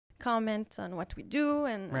comment on what we do,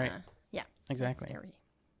 and Right. yeah, Exactly. that's very...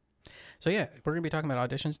 So yeah, we're going to be talking about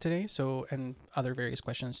auditions today. So, and other various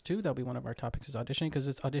questions too. That'll be one of our topics is auditioning, because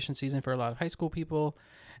it's audition season for a lot of high school people,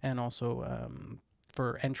 and also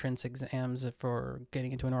for entrance exams for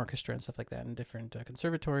getting into an orchestra and stuff like that in different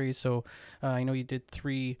conservatories. So I know you did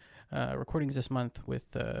 3 recordings this month with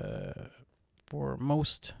for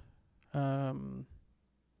most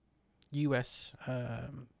U.S.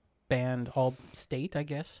 Band, all state, I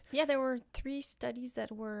guess. Yeah, there were 3 studies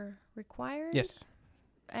that were required. Yes.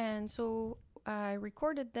 And so I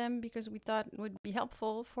recorded them because we thought it would be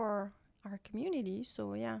helpful for our community.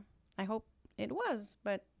 So yeah, I hope it was.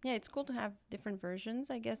 But yeah, it's cool to have different versions.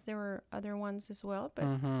 I guess there were other ones as well, but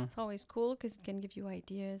it's always cool because it can give you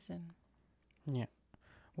ideas. And yeah,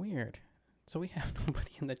 weird. So we have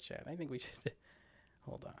nobody in the chat. I think we should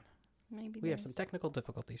hold on. maybe We have some technical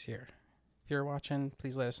difficulties here. If you're watching,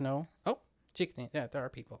 please let us know. Oh, chicken. Yeah, there are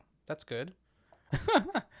people. That's good.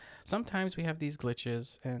 Sometimes we have these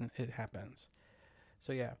glitches and it happens.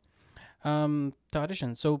 So yeah, the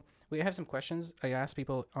audition. So we have some questions. I asked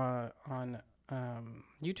people on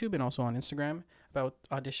YouTube and also on Instagram about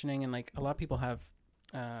auditioning, and like a lot of people have.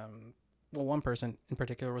 Well, one person in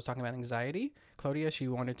particular was talking about anxiety. Claudia, she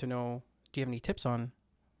wanted to know, do you have any tips on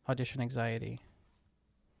audition anxiety?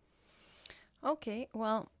 Okay,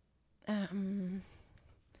 well,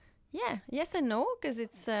 yeah, yes and no, because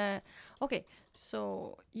it's okay.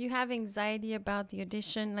 So you have anxiety about the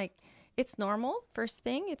audition, like it's normal. First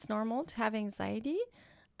thing, it's normal to have anxiety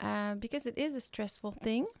because it is a stressful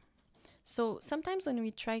thing. So sometimes when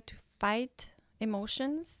we try to fight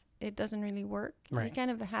emotions, it doesn't really work. Right. You kind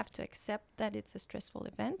of have to accept that it's a stressful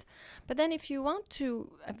event. But then if you want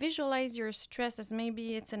to visualize your stress as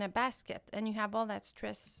maybe it's in a basket and you have all that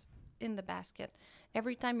stress in the basket,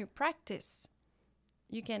 every time you practice,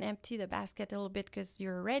 you can empty the basket a little bit because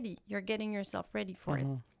you're ready. You're getting yourself ready for it.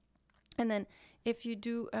 And then if you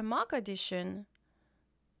do a mock audition,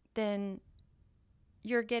 then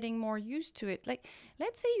you're getting more used to it. Like,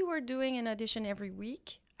 let's say you were doing an audition every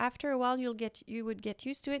week. After a while, you would get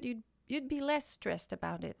used to it. You'd be less stressed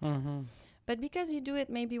about it. But because you do it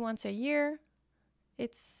maybe once a year,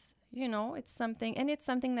 it's something, and it's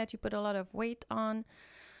something that you put a lot of weight on.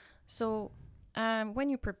 So when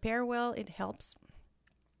you prepare well, it helps.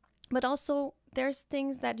 But also, there's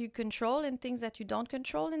things that you control and things that you don't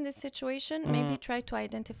control in this situation. Maybe try to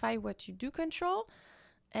identify what you do control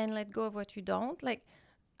and let go of what you don't. Like,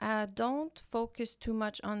 don't focus too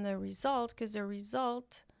much on the result, because the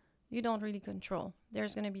result you don't really control.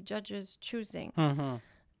 There's going to be judges choosing.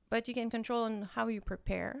 But you can control on how you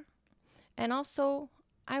prepare. And also,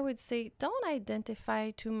 I would say don't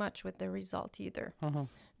identify too much with the result either.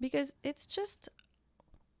 Because it's just...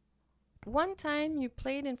 one time you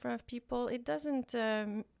played in front of people, it doesn't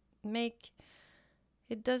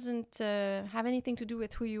have anything to do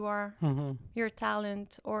with who you are, your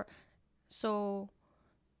talent, or so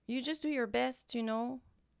you just do your best,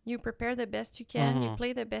 you prepare the best you can, you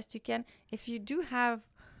play the best you can. If you do have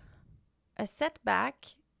a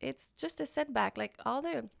setback, it's just a setback. Like all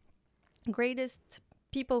the greatest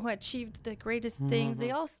people who achieved the greatest things,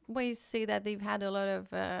 they always say that they've had a lot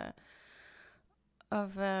of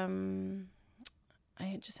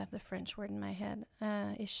I just have the French word in my head,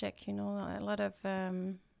 échec, a lot of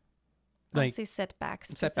Like I'll say setbacks.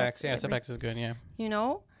 Setbacks, yeah, setbacks is good, yeah.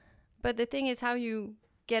 But the thing is how you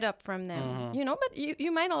get up from them, but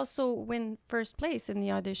you might also win first place in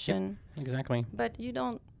the audition. Yep, exactly. But you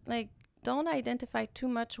don't identify too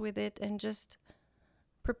much with it and just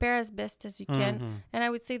prepare as best as you can. And I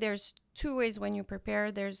would say there's 2 ways when you prepare.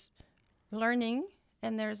 There's learning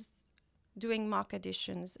and there's doing mock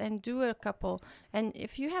auditions, and do a couple. And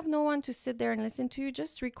if you have no one to sit there and listen to you,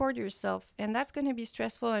 just record yourself, and that's going to be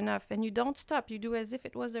stressful enough. And you don't stop. You do as if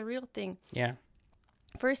it was a real thing. Yeah.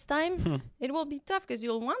 First time, it will be tough because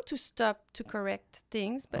you'll want to stop to correct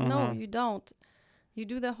things, but no, you don't. You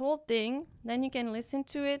do the whole thing, then you can listen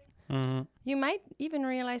to it. You might even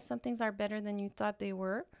realize some things are better than you thought they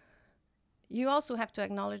were. You also have to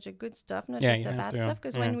acknowledge the good stuff, not just the bad stuff,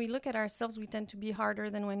 because when we look at ourselves, we tend to be harder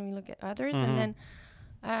than when we look at others. And then,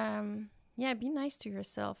 be nice to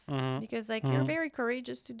yourself, because you're very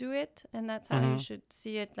courageous to do it, and that's how you should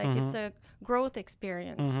see it. Like it's a growth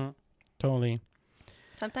experience. Totally.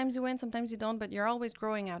 Sometimes you win, sometimes you don't, but you're always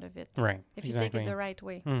growing out of it. Right. If you take it the right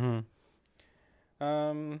way.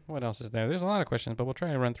 What else is there? There's a lot of questions, but we'll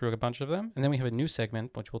try to run through a bunch of them. And then we have a new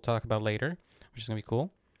segment, which we'll talk about later, which is going to be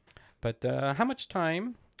cool. But how much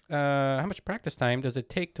practice time does it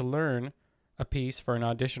take to learn a piece for an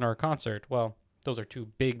audition or a concert? Well, those are two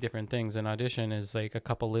big different things. An audition is like a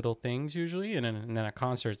couple little things usually, and then a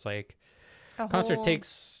concert's like A concert whole,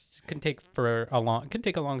 can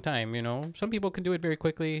take a long time. You know, some people can do it very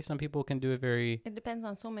quickly. Some people can do it very it depends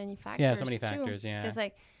on so many factors. yeah, so many too. factors. Yeah, Because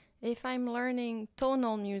like, if I'm learning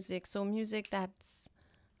tonal music, so music that's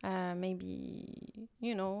maybe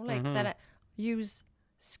like that I use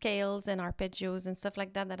scales and arpeggios and stuff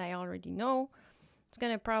like that that I already know, it's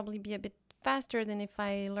gonna probably be a bit faster than if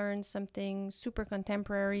I learn something super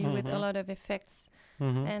contemporary with a lot of effects,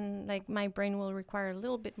 and like my brain will require a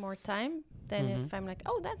little bit more time than if I'm like,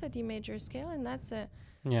 oh, that's a D major scale and that's a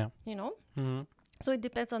yeah. So it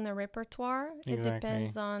depends on the repertoire. It Exactly.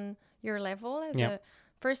 depends on your level. As Yep. a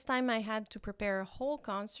first time I had to prepare a whole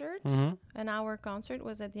concert, an hour concert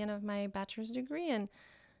was at the end of my bachelor's degree, and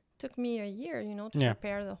took me a year, to Yeah.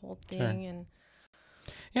 prepare the whole thing. And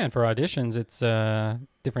Yeah, and for auditions, it's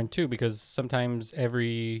different too, because sometimes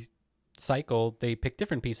every cycle they pick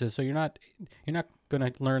different pieces. So you're not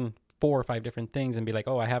gonna learn 4 or 5 different things and be like,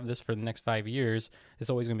 oh, I have this for the next 5 years. It's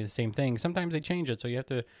always gonna be the same thing. Sometimes they change it, so you have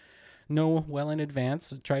to know well in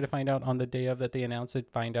advance. Try to find out on the day of that they announce it.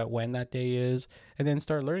 Find out when that day is, and then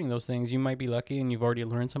start learning those things. You might be lucky and you've already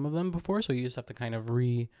learned some of them before, so you just have to kind of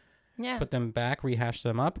yeah, put them back, rehash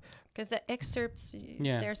them up. because the excerpts,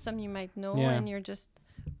 there's some you might know, Yeah. and you're just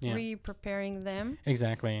re-preparing them.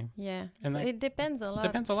 Exactly. Yeah, And so that it depends a lot.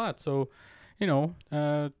 Depends a lot. So,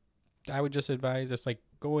 I would just advise just like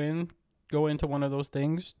go into one of those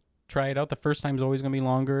things, try it out. The first time is always going to be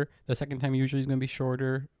longer. The second time usually is going to be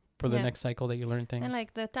shorter for the next cycle that you learn things. And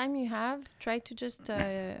like the time you have, try to just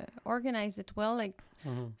organize it well. Like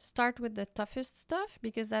start with the toughest stuff,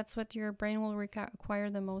 because that's what your brain will require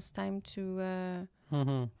the most time to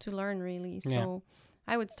learn, really. So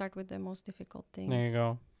I would start with the most difficult things. There you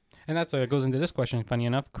go. And that's goes into this question, funny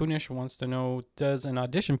enough. Kunish wants to know, does an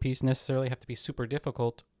audition piece necessarily have to be super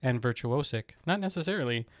difficult and virtuosic? Not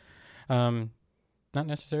necessarily. Not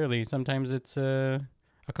necessarily. Sometimes it's a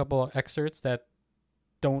couple of excerpts that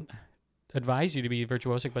don't advise you to be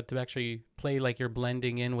virtuosic, but to actually play like you're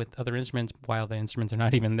blending in with other instruments while the instruments are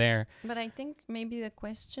not even there. But I think maybe the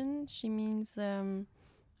question she means,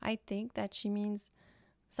 I think that she means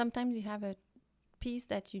sometimes you have a piece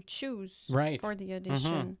that you choose for the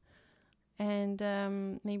audition.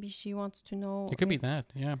 And maybe she wants to know. It could be that,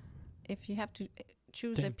 yeah. If you have to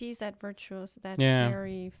choose a piece that's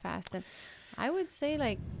very fast. And I would say,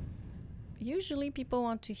 like, usually people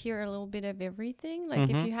want to hear a little bit of everything. Like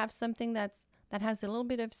if you have something that has a little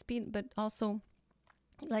bit of speed, but also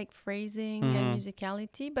like phrasing and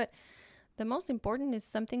musicality. But the most important is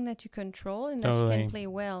something that you control and that you can play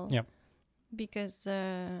well. Yep. Because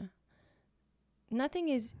nothing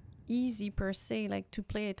is easy per se, like to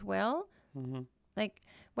play it well. Like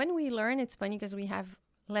when we learn, it's funny because we have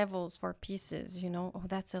levels for pieces, oh,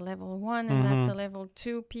 that's a level 1 and that's a level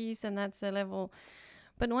 2 piece and that's a level.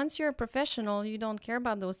 But once you're a professional, you don't care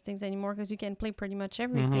about those things anymore because you can play pretty much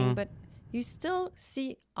everything. But you still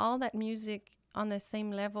see all that music on the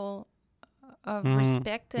same level of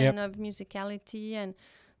respect and of musicality. And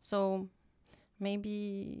so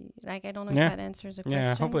maybe, like, I don't know if that answers the question.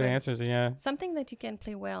 Yeah, hopefully it answers it, yeah. Something that you can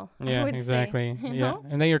play well, yeah, I would exactly. say. Yeah,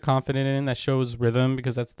 and that you're confident in, that shows rhythm,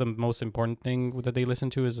 because that's the most important thing that they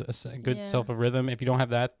listen to, is a good self of rhythm. If you don't have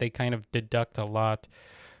that, they kind of deduct a lot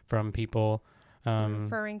from people.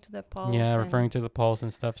 Referring to the pulse. Yeah, referring to the pulse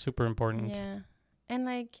and stuff. Super important. Yeah. And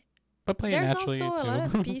like, but play there's naturally also a too. lot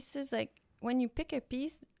of pieces, like when you pick a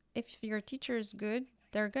piece, if your teacher is good,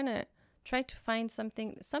 they're going to try to find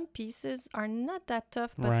something. Some pieces are not that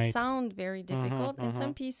tough, but sound very difficult. And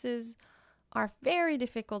some pieces are very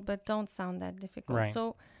difficult, but don't sound that difficult.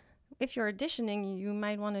 So if you're auditioning, you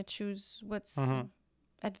might want to choose what's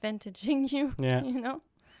advantaging you. Yeah.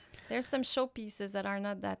 There's some show pieces that are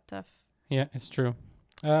not that tough. Yeah, it's true.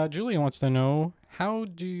 Julia wants to know, how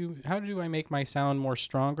do I make my sound more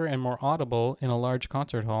stronger and more audible in a large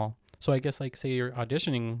concert hall? So I guess, like, say you're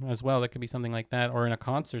auditioning as well, that could be something like that, or in a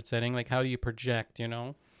concert setting, like how do you project,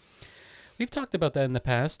 We've talked about that in the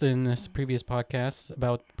past in this previous podcast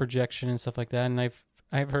about projection and stuff like that, and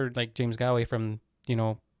I've heard like James Galway from,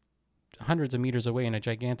 hundreds of meters away in a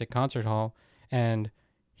gigantic concert hall, and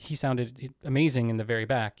he sounded amazing in the very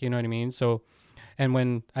back, you know what I mean? So, and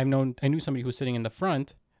when I knew somebody who was sitting in the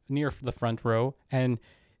front, near the front row, and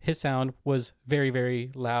his sound was very,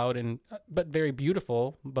 very loud but very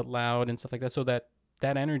beautiful, but loud and stuff like that. So that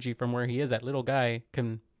energy from where he is, that little guy,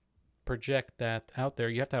 can project that out there.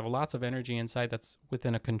 You have to have lots of energy inside that's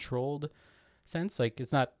within a controlled sense. Like,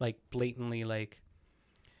 it's not like blatantly like,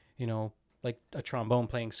 like a trombone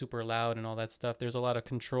playing super loud and all that stuff. There's a lot of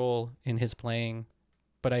control in his playing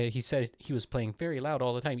But he said he was playing very loud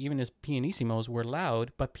all the time. Even his pianissimos were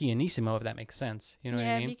loud, but pianissimo, if that makes sense. You know what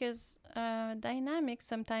I mean? Yeah, because dynamics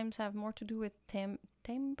sometimes have more to do with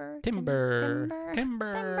timbre. Timbre.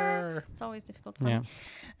 It's always difficult for me.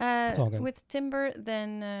 It's all good. With timbre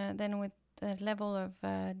than with the level of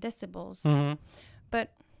decibels. Mm-hmm.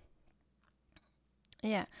 But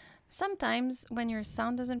yeah, sometimes when your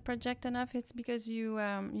sound doesn't project enough, it's because you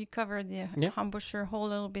cover the embouchure hole a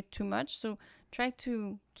little bit too much. So try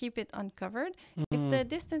to keep it uncovered. If the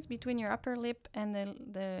distance between your upper lip and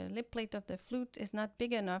the lip plate of the flute is not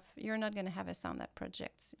big enough, you're not going to have a sound that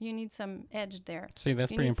projects. You need some edge there. See,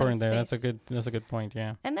 that's pretty important there. That's a good point.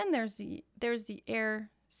 Yeah. And then there's the air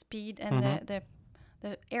speed and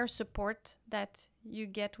the air support that you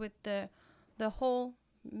get with the whole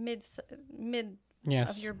mid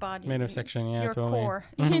of your body, midsection, your totally. core.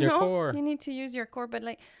 Your core. You need to use your core, but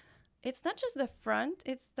like, it's not just the front;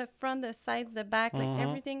 it's the front, the sides, the back, like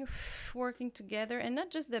everything working together, and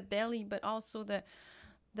not just the belly, but also the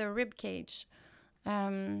rib cage.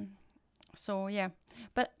 So yeah,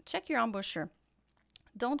 but check your embouchure.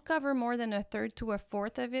 Don't cover more than a third to a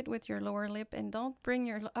fourth of it with your lower lip, and don't bring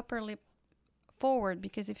your upper lip forward,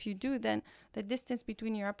 because if you do, then the distance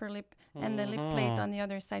between your upper lip and the lip plate on the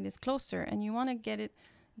other side is closer, and you want to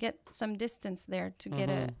get some distance there to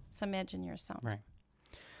get some edge in your sound. Right.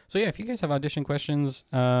 So yeah, if you guys have audition questions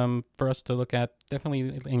for us to look at,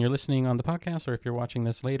 definitely, and you're listening on the podcast, or if you're watching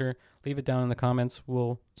this later, leave it down in the comments.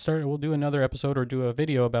 We'll do another episode or do a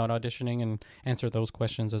video about auditioning and answer those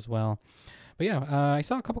questions as well. But yeah, I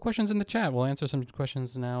saw a couple questions in the chat. We'll answer some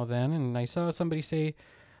questions now then, and I saw somebody say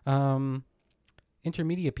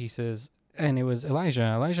intermediate pieces, and it was Elijah.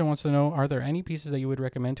 Elijah wants to know, are there any pieces that you would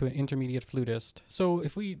recommend to an intermediate flutist? So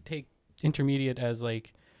if we take intermediate as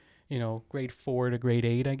like, grade 4 to grade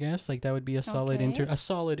 8, I guess, like that would be a solid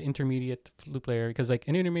intermediate flute player, because like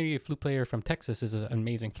an intermediate flute player from Texas is an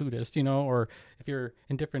amazing flutist, or if you're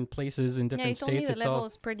in different places in different states, the it's level all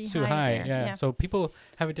is pretty too high high. there. Yeah. So people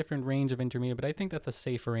have a different range of intermediate, but I think that's a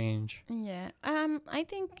safe range. Yeah. I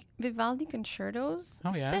think Vivaldi concertos,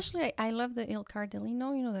 especially I love the Il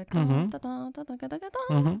Cardellino, the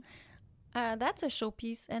that's a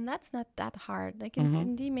showpiece, and that's not that hard. Like it's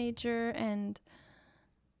in D major, and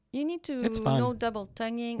you need to know double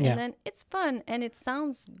tonguing, and then it's fun and it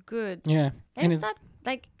sounds good. Yeah. And it's not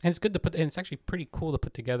like, and it's good to put, and it's actually pretty cool to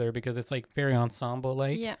put together because it's like very ensemble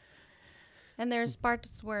like. Yeah. And there's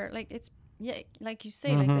parts where like it's like you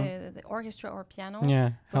say, like the orchestra or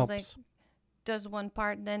piano helps. Like does one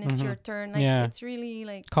part, then it's your turn. Like it's really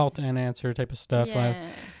like call and answer type of stuff. Yeah.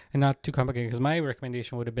 And not too complicated, because my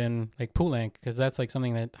recommendation would have been like poulenc, because that's like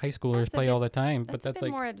something that high schoolers play all the time. But that's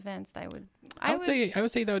like more advanced. I would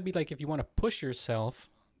say that would be like if you want to push yourself.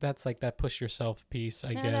 That's like that push yourself piece,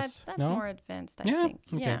 I guess. That's more advanced. I think.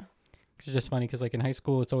 Okay. Yeah. It's just funny because like in high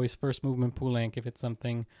school, it's always first movement poulenc if it's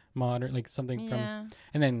something modern, like something from.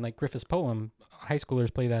 And then like Griffith's poem, high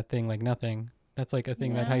schoolers play that thing like nothing. That's like a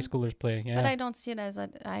thing that high schoolers play. Yeah. But I don't see it as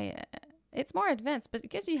it's more advanced, but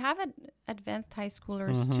because you have advanced high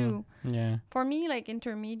schoolers too. Yeah. For me, like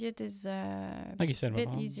intermediate is like you said, a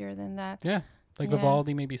bit easier than that. Yeah. Like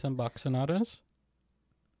Vivaldi, maybe some Bach sonatas.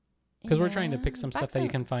 Because we're trying to pick some stuff that you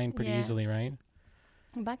can find pretty easily, right?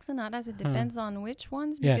 Bach sonatas, it depends on which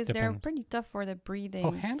ones, because they're pretty tough for the breathing.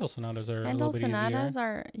 Oh, Handel sonatas are a little bit easier. Handel sonatas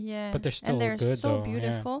are, but they're still good, so though.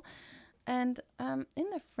 Beautiful. And in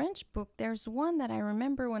the French book, there's one that I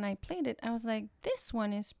remember when I played it, I was like, this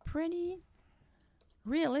one is pretty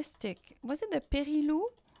realistic. Was it the Périlou?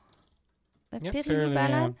 The Périlou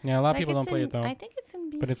ballad? Yeah, a lot of people don't play it, though. I think it's in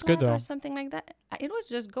B but it's good, though. Or something like that. It was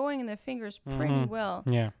just going in the fingers pretty well.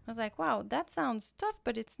 Yeah. I was like, wow, that sounds tough,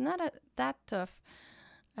 but it's not that tough.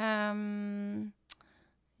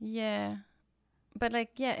 Yeah. But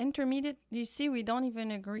like, intermediate, you see, we don't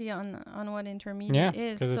even agree on what intermediate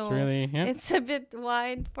is. So it's really, it's a bit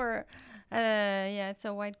wide for, it's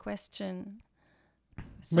a wide question.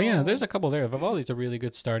 So but there's a couple there. Vivaldi's a really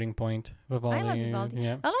good starting point. Vivaldi, I love Vivaldi.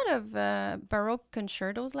 Yeah. A lot of Baroque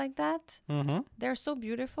concertos like that. They're so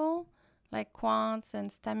beautiful, like Quantz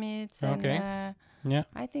and Stamitz. And,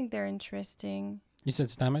 I think they're interesting. You said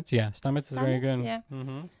Stamitz? Yeah, Stamitz is very good. Yeah.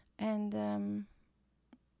 And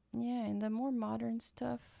in the more modern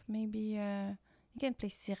stuff, maybe you can play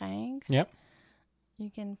Syrinx. Yep.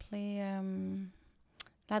 You can play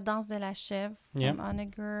La Danse de la Chèvre from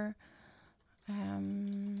Honegger.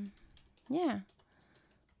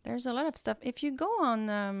 There's a lot of stuff. If you go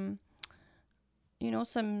on,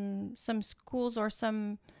 some schools or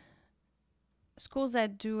some schools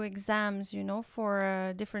that do exams,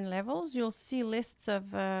 for different levels, you'll see lists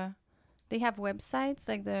of they have websites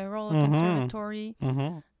like the Royal Mm-hmm. Conservatory.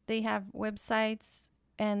 Mm-hmm. They have websites,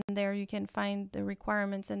 and there you can find the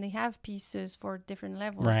requirements, and they have pieces for different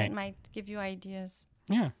levels. Right. It might give you ideas.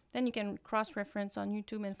 Yeah. Then you can cross-reference on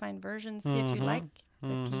YouTube and find versions, see if you Mhm. like the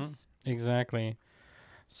Mhm. piece. Exactly.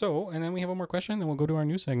 So, and then we have one more question, then we'll go to our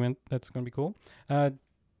new segment. That's going to be cool.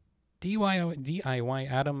 DIY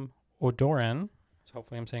Adam Odoran. So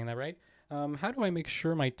hopefully I'm saying that right. How do I make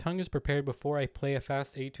sure my tongue is prepared before I play a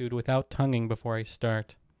fast etude without tonguing before I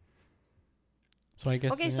start? So I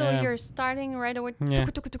guess. Okay, so you're starting right away. Yeah.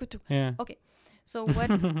 Tuku, tuku, tuku, tuku. Yeah. Okay, so what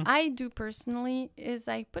I do personally is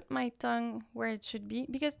I put my tongue where it should be,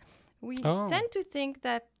 because we tend to think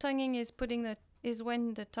that tonguing is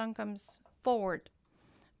when the tongue comes forward,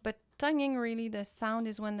 but tonguing, really, the sound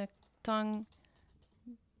is when the tongue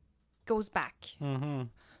goes back. Mm-hmm.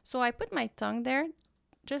 So I put my tongue there,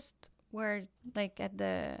 just where, like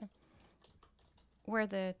where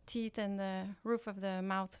the teeth and the roof of the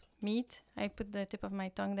mouth meet. I put the tip of my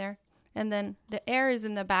tongue there, and then the air is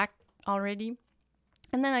in the back already,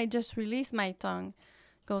 and then I just release my tongue,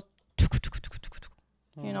 go,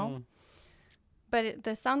 you know. But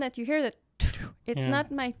the sound that you hear, that it's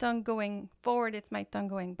not my tongue going forward, it's my tongue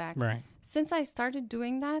going back. Right. Since I started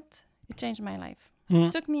doing that, it changed my life. Mm.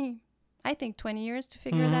 It took me, I think, 20 years to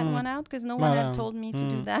figure that one out, because no one had told me to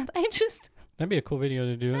do that. That'd be a cool video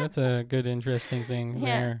to do. That's a good, interesting thing.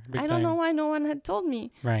 Yeah. There. Big I don't time. know why no one had told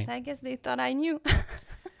me. Right. I guess they thought I knew.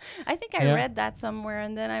 I think I read that somewhere,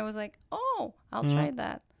 and then I was like, oh, I'll try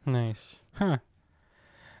that. Nice. Huh.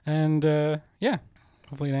 And yeah,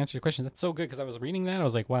 hopefully it answers your question. That's so good, because I was reading that. I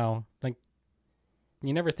was like, wow, like,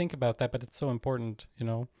 you never think about that, but it's so important, you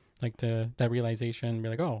know, like that realization. Be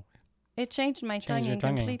like, oh. It changed my tonguing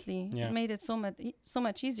completely. Yeah. It made it so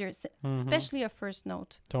much easier, especially a first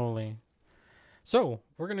note. Totally. So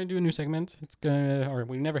we're gonna do a new segment.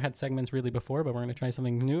 We've never had segments really before, but we're gonna try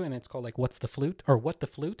something new, and it's called like "What's the Flute?" or "What the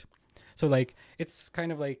Flute." So like it's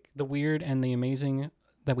kind of like the weird and the amazing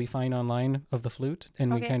that we find online of the flute,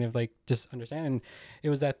 and we kind of like just understand. And it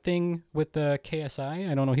was that thing with the KSI.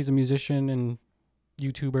 I don't know. He's a musician and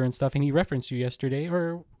YouTuber and stuff, and he referenced you yesterday,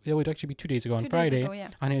 or it would actually be 2 days ago on Friday,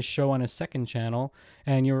 on his show on his second channel,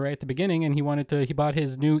 and you were right at the beginning, and he bought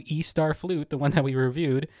his new E-Star flute, the one that we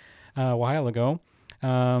reviewed a while ago.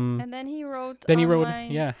 And then he wrote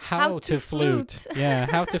how to flute. Yeah,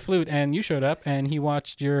 how to flute. And you showed up, and he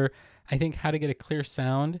watched your, I think, how to get a clear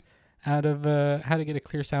sound out of the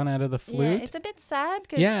flute. Yeah, it's a bit sad,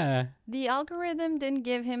 because the algorithm didn't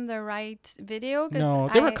give him the right video. No,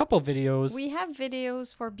 there were a couple videos. We have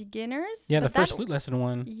videos for beginners. Yeah, the first flute lesson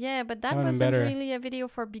one. Yeah, but that wasn't really a video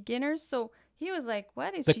for beginners. So he was like,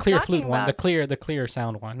 "What is the she clear talking flute about?" one, the clear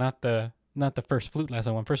sound one, not the first flute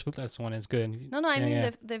lesson one. First flute lesson one is good. No, I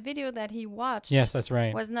mean the video that he watched. Yes, that's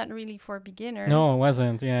right. Was not really for beginners. No, it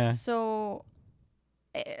wasn't. Yeah. So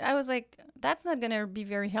I was like, that's not going to be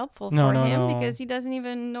very helpful for him, because he doesn't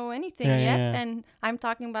even know anything yet. And I'm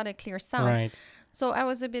talking about a clear sound. Right. So I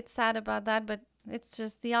was a bit sad about that, but it's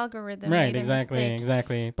just the algorithm. Right, made a mistake.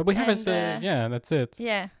 exactly. But we have his, that's it.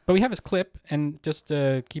 Yeah. But we have his clip, and just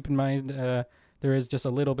keep in mind, there is just a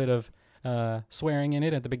little bit of swearing in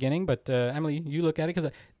it at the beginning. But Emily, you look at it,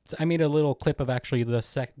 because I made a little clip of actually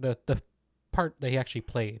the part that he actually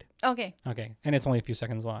played. Okay. Okay. And it's only a few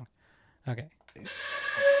seconds long. Okay.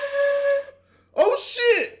 Oh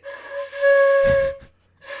shit!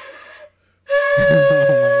 Oh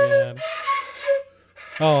my god.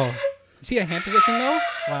 Oh, you see that hand position though?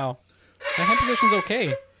 Wow. That hand position's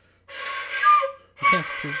okay.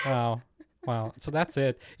 Wow. So that's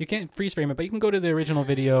it. You can't freeze frame it, but you can go to the original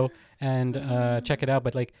video and check it out.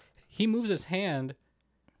 But like, he moves his hand.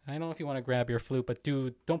 I don't know if you want to grab your flute, but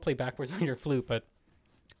don't play backwards on your flute. But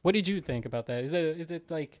what did you think about that? Is it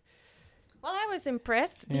like? Well, I was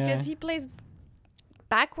impressed because he plays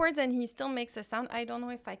backwards and he still makes a sound. I don't know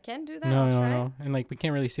if I can do that. No. And like, we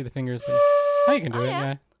can't really see the fingers, but you can do it.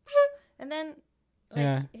 Yeah. And then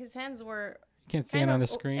his hands were. You can't see it on the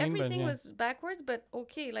screen. Everything was backwards, but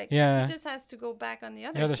okay. Like, he just has to go back on the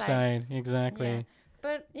other side. The other side, exactly. Yeah.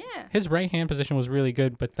 But yeah. His right hand position was really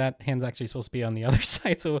good, but that hand's actually supposed to be on the other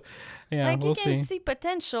side. So yeah, like, we'll he can see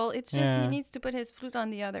potential. It's just he needs to put his flute on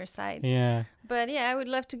the other side. Yeah. But yeah, I would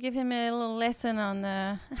love to give him a little lesson on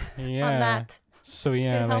on that. So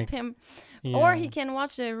yeah, help him. Yeah. Or he can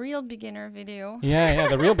watch the real beginner video. Yeah,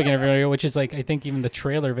 the real beginner video, which is like, I think, even the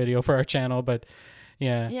trailer video for our channel. But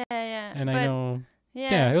yeah. And I know.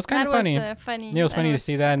 Yeah, it was kind of funny. That was funny. Yeah, it was funny to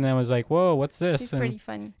see that, and I was like, "Whoa, what's this?" He's pretty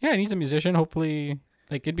funny. Yeah, and he's a musician. Hopefully,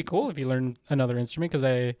 like, it'd be cool if he learned another instrument,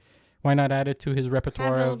 because why not add it to his Have a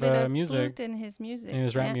repertoire little of bit of music, flute in his music. in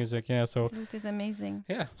his rap music? Yeah, so Flute is amazing.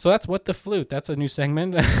 yeah, so that's What the Flute. That's a new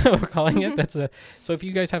segment we're calling it. So if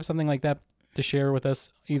you guys have something like that to share with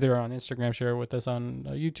us, either on Instagram, share with us on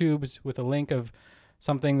YouTube with a link of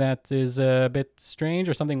something that is a bit strange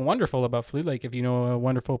or something wonderful about flute. Like if you know a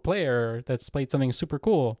wonderful player that's played something super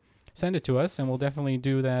cool, send it to us and we'll definitely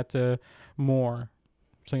do that more.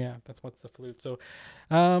 So yeah, that's What's the Flute. So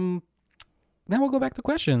now we'll go back to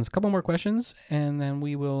questions. A couple more questions and then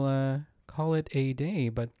we will call it a day.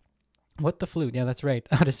 But What the Flute? Yeah, that's right.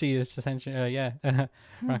 Odyssey is essentially, yeah.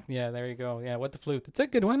 Yeah, there you go. Yeah, What the Flute. It's a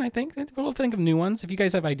good one, I think. We'll think of new ones. If you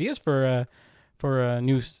guys have ideas for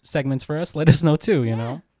new segments for us, let us know too, you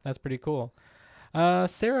know. That's pretty cool.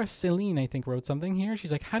 Sarah Celine, I think, wrote something here.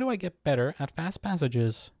 She's like, how do I get better at fast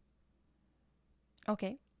passages?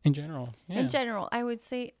 Okay. In general. Yeah. In general, I would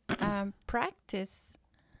say practice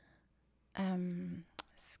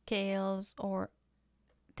scales or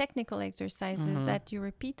technical exercises that you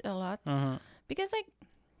repeat a lot. Because like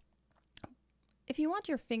if you want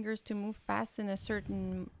your fingers to move fast in a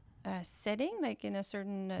certain setting, like in a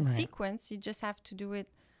certain sequence, you just have to do it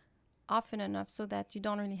often enough so that you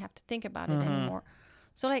don't really have to think about it anymore.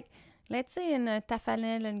 So like, let's say in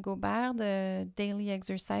Tafanel and Gobert, the daily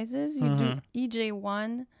exercises, you do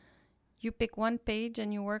EJ1, you pick one page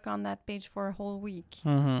and you work on that page for a whole week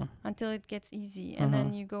until it gets easy. And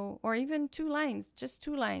then you go, or even 2 lines, just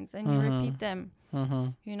 2 lines, and you repeat them,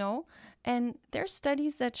 you know? And there's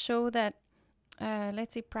studies that show that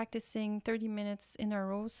let's say practicing 30 minutes in a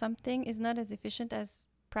row, something is not as efficient as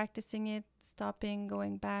practicing it, stopping,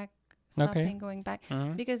 going back, going back.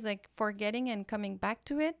 Because like forgetting and coming back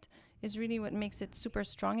to it is really what makes it super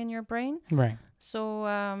strong in your brain. Right. So,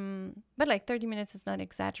 but like 30 minutes is not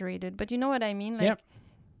exaggerated, but you know what I mean? Like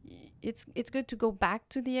it's good to go back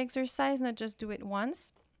to the exercise, not just do it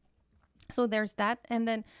once. So there's that. And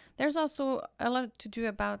then there's also a lot to do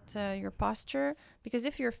about your posture, because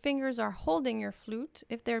if your fingers are holding your flute,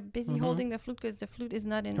 if they're busy holding the flute because the flute is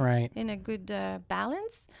not in a good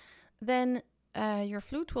balance, then your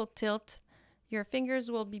flute will tilt. Your fingers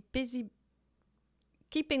will be busy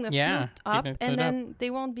keeping the flute up, and then they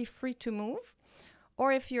won't be free to move.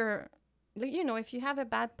 Or if you're, you know, if you have a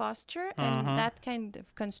bad posture and that kind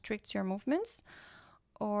of constricts your movements,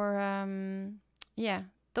 or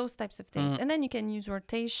those types of things. And then you can use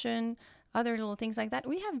rotation, other little things like that.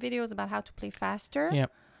 We have videos about how to play faster. Yep.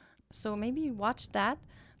 So maybe watch that.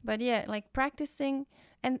 But yeah, like practicing.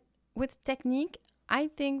 And with technique, I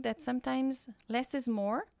think that sometimes less is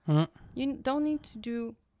more. You don't need to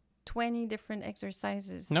do 20 different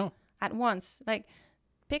exercises at once. Like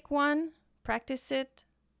pick one, practice it,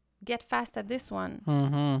 get fast at this one.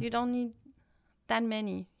 You don't need that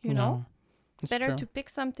many, you know? It's better to pick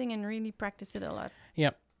something and really practice it a lot.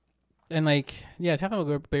 Yep. And like, yeah, Tafanel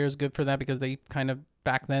Gobert is good for that because they kind of,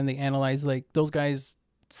 back then, they analyzed, like, those guys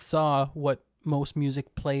saw what most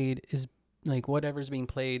music played is, like, whatever's being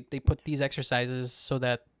played, they put these exercises so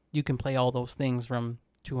that you can play all those things from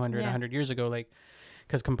 200, 100 years ago. Like,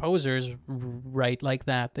 because composers write like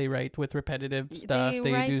that. They write with repetitive stuff.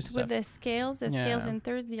 They write do with stuff. the scales and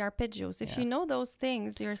thirds, the arpeggios. If you know those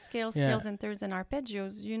things, your scales and thirds and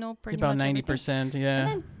arpeggios, you know pretty about much 90%. everything. Yeah. And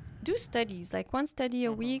then do studies, like one study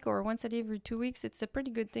a week or one study every 2 weeks. It's a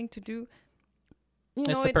pretty good thing to do. You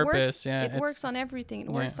know, it purpose. It works on everything. It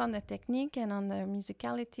works on the technique and on the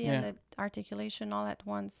musicality and the articulation all at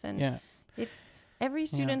once. And every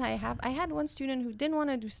student I had one student who didn't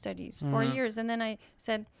want to do studies for years, and then I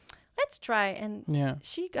said, let's try, and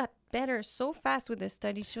she got better so fast with the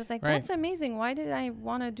studies. She was like, that's amazing. Why did I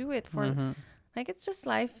want to do it for like, it's just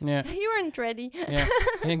life. You weren't ready.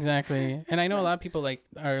 Exactly. And I know a lot of people like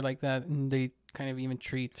are like that, and they kind of even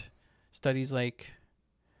treat studies like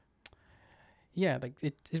like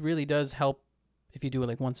it really does help if you do it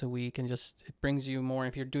like once a week, and just it brings you more.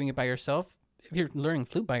 If you're doing it by yourself, if you're learning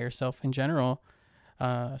flute by yourself in general,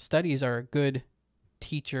 studies are a good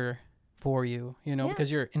teacher for you, you know,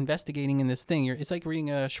 because you're investigating in this thing. It's like reading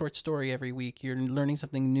a short story every week. You're learning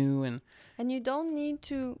something new, and you don't need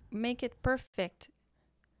to make it perfect.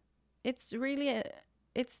 It's really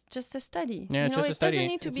it's just a study. Yeah, it's just a study. It doesn't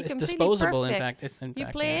need to be completely disposable. perfect.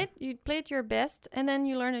 You play it your best, and then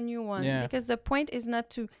you learn a new one. Because the point is not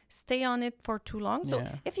to stay on it for too long. So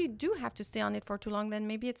if you do have to stay on it for too long, then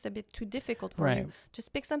maybe it's a bit too difficult for you.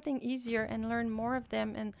 Just pick something easier and learn more of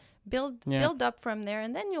them, and build up from there,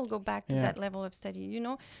 and then you'll go back to that level of study. You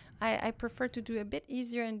know, I prefer to do a bit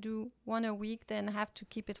easier and do one a week than have to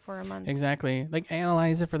keep it for a month. Exactly. Like,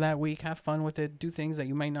 analyze it for that week, have fun with it, do things that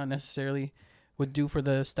you might not necessarily would do for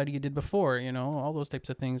the study you did before. You know, all those types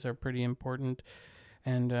of things are pretty important.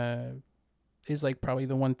 and is like probably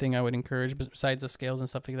the one thing I would encourage besides the scales and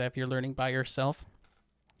stuff like that. If you're learning by yourself,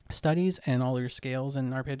 studies and all your scales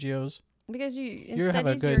and arpeggios. Because in You have a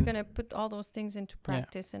studies, you're good- going to put all those things into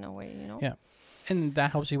practice in a way, you know? Yeah. And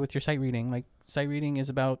that helps you with your sight reading. Like sight reading is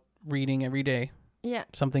about reading every day. Yeah.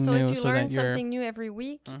 Something So new. if you so learn that you're something new every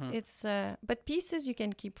week, Mhm. it's but pieces you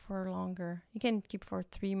can keep for longer. You can keep for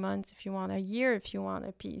 3 months if you want, a year if you want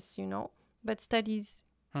a piece, you know. But studies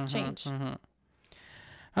change.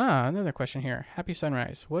 Another question here. Happy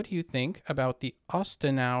sunrise. What do you think about the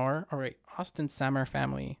Austin Sammer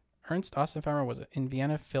family? Ernst Ostenfammer was in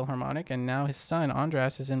Vienna Philharmonic, and now his son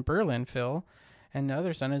Andras is in Berlin Phil, and the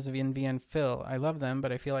other son is in Vienna Phil. I love them,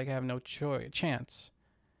 but I feel like I have no chance.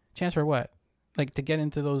 Chance for what? Like to get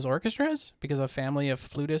into those orchestras because a family of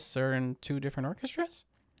flutists are in 2 different orchestras?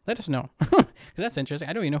 Let us know. 'Cause that's interesting.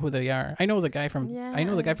 I don't even know who they are. I know the guy from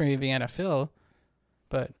Vienna Phil,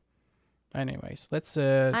 but anyways, let's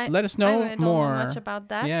let us know I don't more. know much about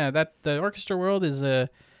that. Yeah, that the orchestra world is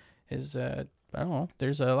I don't know.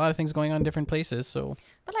 There's a lot of things going on in different places. So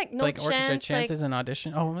But like no like orchestra chance, chances and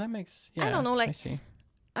audition. Oh, that makes I don't know, I like see.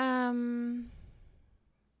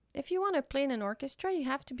 If you want to play in an orchestra, you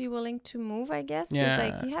have to be willing to move, I guess. Yeah. Because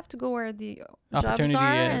like you have to go where the Opportunity jobs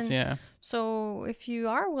are. is, yeah. So if you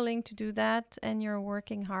are willing to do that and you're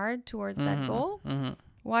working hard towards that goal,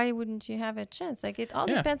 why wouldn't you have a chance? Like it all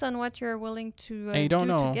depends on what you're willing to And you don't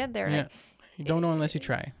do know. to get there. Yeah. Like, You don't know unless you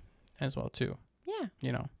try as well too. yeah.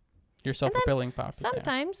 You know, your self-fulfilling prophecy.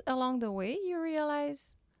 Sometimes along the way you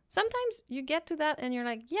realize, sometimes you get to that and you're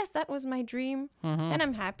like, yes, that was my dream and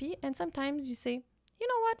I'm happy. And sometimes you say, you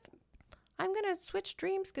know what? I'm going to switch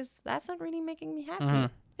dreams because that's not really making me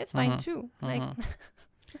happy. It's fine too. Like,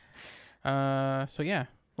 so yeah,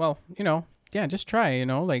 well, you know, yeah, just try, you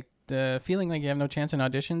know, like the feeling like you have no chance in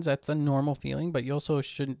auditions, that's a normal feeling, but you also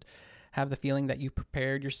shouldn't have the feeling that you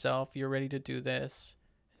prepared yourself, you're ready to do this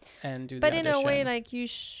and do but the in audition. a way, like you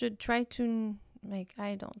should try to, like,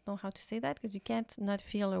 I don't know how to say that because you can't not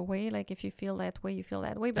feel a way. Like if you feel that way, you feel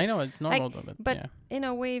that way. But I know it's normal, like, but yeah. In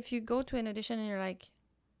a way, if you go to an audition and you're like,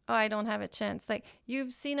 oh, I don't have a chance. Like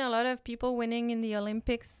you've seen a lot of people winning in the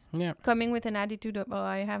Olympics, coming with an attitude of, oh,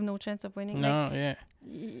 I have no chance of winning. No, like, yeah.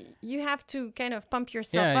 You have to kind of pump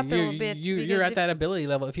yourself up a little bit. You're at that ability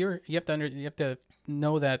level. If you have to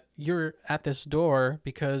know that you're at this door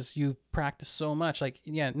because you've practiced so much. Like,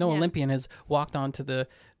 Olympian has walked onto the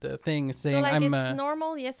thing saying, so like I'm it's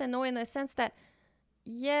normal, yes and no, in the sense that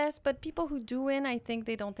yes, but people who do win, I think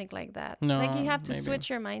they don't think like that. No, like you have to switch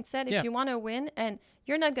your mindset if you want to win, and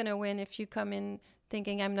you're not gonna win if you come in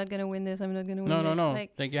thinking I'm not gonna win this, I'm not gonna win this. No.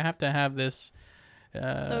 Like you have to have this.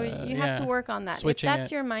 So you have to work on that. Switching if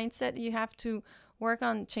that's your mindset, you have to work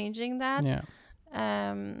on changing that. Yeah.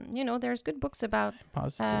 You know, there's good books about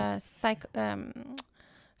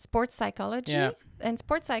sports psychology, and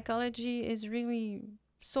sports psychology is really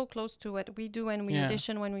so close to what we do when we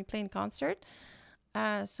audition, when we play in concert.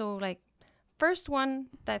 So like first one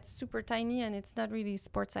that's super tiny and it's not really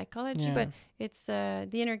sports psychology, but it's The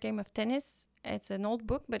Inner Game of Tennis. It's an old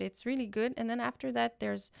book, but it's really good. And then after that,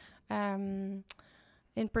 there's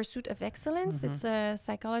In Pursuit of Excellence. It's a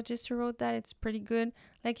psychologist who wrote that. It's pretty good.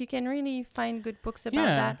 Like you can really find good books about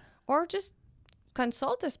that, or just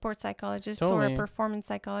consult a sports psychologist or a performance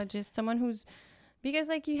psychologist, someone who's, because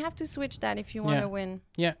like you have to switch that if you want to win.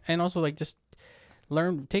 Yeah, and also like just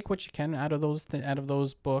take what you can out of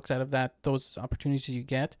those books, out of those opportunities you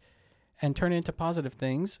get, and turn it into positive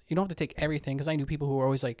things. You don't have to take everything, because I knew people who were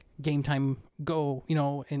always like game time, go, you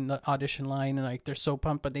know, in the audition line, and like they're so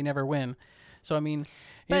pumped, but they never win. So I mean,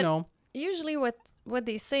 you know, usually what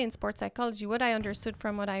they say in sports psychology, what I understood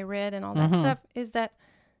from what I read and all that stuff, is that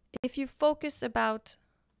if you focus about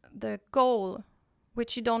the goal,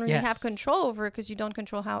 which you don't really have control over, because you don't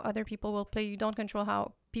control how other people will play, you don't control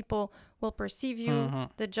how people will perceive you,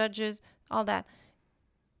 the judges, all that,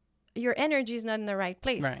 your energy is not in the right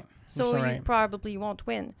place. Right. So you probably won't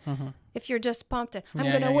win. If you're just pumped, I'm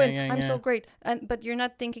going to win, I'm so great. But you're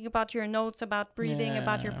not thinking about your notes, about breathing,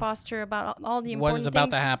 about your posture, about all the important things. What is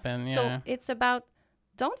about to happen. So it's about,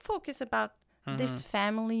 don't focus about this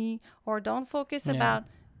family, or don't focus about,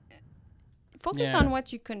 focus on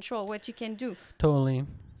what you control, what you can do. Totally.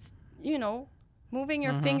 You know, moving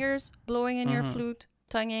your fingers, blowing in your flute,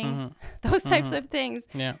 tonguing, those types of things.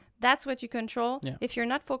 Yeah. That's what you control. Yeah. If you're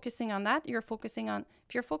not focusing on that, if you're focusing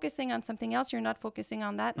on something else, you're not focusing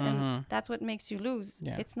on that. And that's what makes you lose.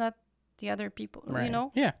 Yeah. It's not the other people, you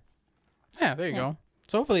know? Yeah. Yeah, there you go.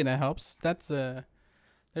 So hopefully that helps. That's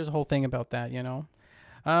there's a whole thing about that, you know.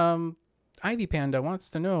 Ivy Panda wants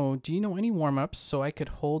to know, do you know any warm-ups so I could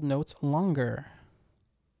hold notes longer?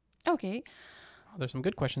 Okay. Oh, there's some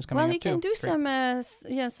good questions coming Well, up you too. can do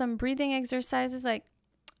Great. some breathing exercises. Like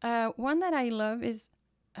one that I love is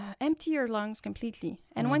empty your lungs completely.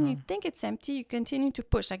 And when you think it's empty, you continue to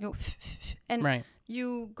push. I go, and Right.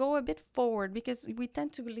 you go a bit forward because we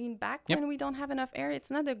tend to lean back Yep. when we don't have enough air.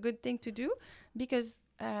 It's not a good thing to do because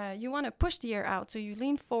you want to push the air out. So you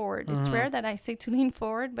lean forward. It's rare that I say to lean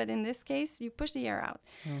forward, but in this case, you push the air out.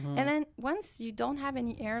 And then once you don't have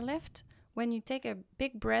any air left, when you take a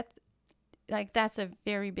big breath, like that's a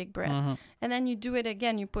very big breath. And then you do it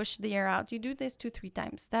again. You push the air out. You do this 2-3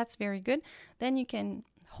 times. That's very good. Then you can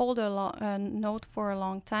hold a note for a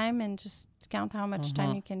long time and just count how much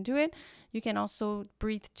time you can do it. You can also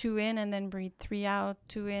breathe 2 in and then breathe 3 out,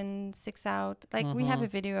 2 in, 6 out. Like we have a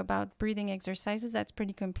video about breathing exercises that's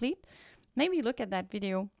pretty complete. Maybe look at that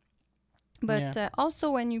video. But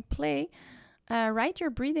also when you play, write your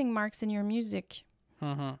breathing marks in your music.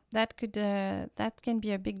 That can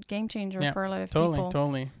be a big game changer for a lot of people.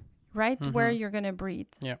 Totally. Right where you're gonna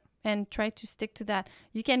breathe. Yeah. And try to stick to that.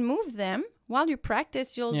 You can move them while you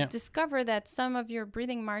practice. You'll discover that some of your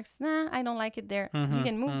breathing marks, I don't like it there. You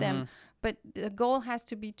can move them, but the goal has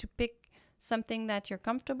to be to pick something that you're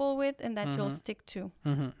comfortable with and that you'll stick to.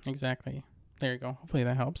 Exactly. There you go. Hopefully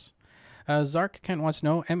that helps. Zark Kent wants to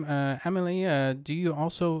know, Emily, do you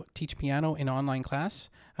also teach piano in online class?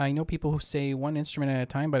 I know people who say one instrument at a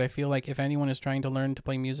time, but I feel like if anyone is trying to learn to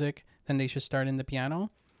play music, then they should start in the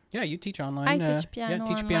piano. Yeah, you teach online. I teach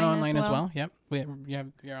piano online as well. Yep. You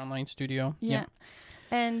have your online studio. Yeah.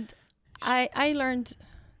 And I learned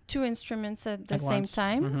 2 instruments at the same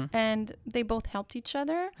time, and they both helped each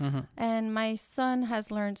other. And my son has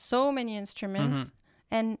learned so many instruments,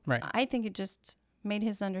 and I think it just made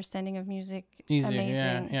his understanding of music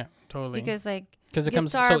amazing. Yeah, totally. Because it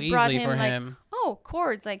comes so easily for him.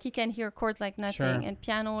 Chords, like he can hear chords like nothing, and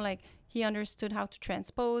piano, like he understood how to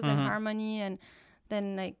transpose and harmony, and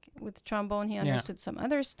then like with trombone he understood some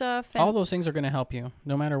other stuff. And all those things are going to help you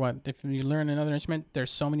no matter what. If you learn another instrument, there's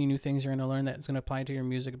so many new things you're going to learn that's going to apply to your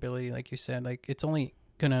music ability. Like you said, like it's only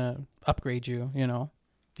going to upgrade you, you know.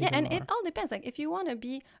 And more. It all depends. Like if you want to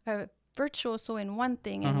be a virtuoso in one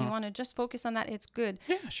thing and you want to just focus on that, it's good.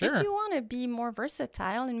 Yeah, sure. If you want to be more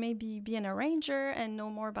versatile and maybe be an arranger and know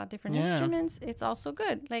more about different instruments, it's also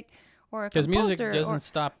good. Like, or a composer. Because music doesn't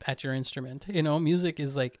stop at your instrument. You know, music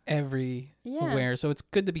is like everywhere. So it's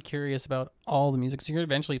good to be curious about all the music. So you're going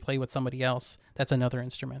to eventually play with somebody else that's another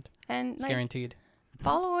instrument. And it's guaranteed.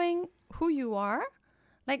 Following who you are,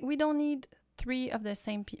 like we don't need 3 of the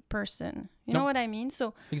same person. You know what I mean?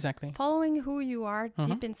 So exactly. Following who you are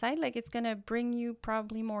deep inside, like it's going to bring you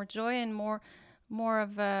probably more joy and more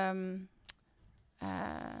of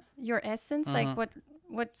your essence, like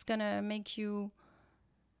what's going to make you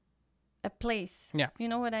a place. Yeah. You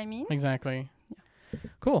know what I mean? Exactly. Yeah.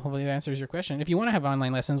 Cool. Hopefully that answers your question. If you want to have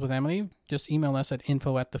online lessons with Emily, just email us at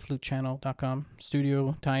info@theflutechannel.com.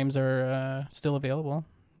 Studio times are still available.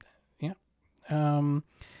 Yeah.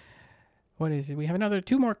 What is it? We have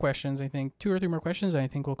 2 more questions, I think. 2 or 3 more questions. I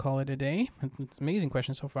think we'll call it a day. It's an amazing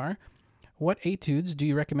question so far. What etudes do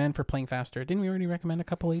you recommend for playing faster? Didn't we already recommend a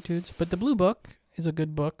couple etudes? But the Blue Book is a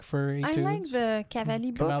good book for etudes. I like the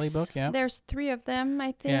Cavalli books. Cavalli book, yeah. There's 3 of them,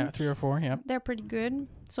 I think. Yeah, 3 or 4, yeah. They're pretty good.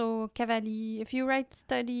 So Cavalli, if you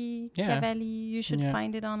study Cavalli, you should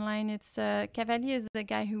find it online. It's Cavalli is the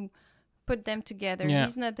guy who put them together. Yeah.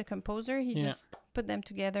 He's not the composer. He just put them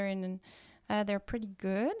together and they're pretty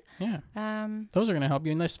good. Yeah. Those are going to help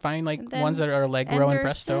you. And let's find like ones that are Allegro and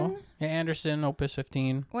Presto. Yeah, Anderson, Opus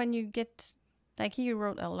 15. When you get, like he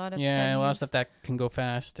wrote a lot of studies. a lot of stuff that can go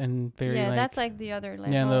fast and very that's like the other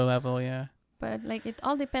level. Yeah, the level, yeah. But like it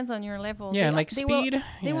all depends on your level. Yeah, like speed.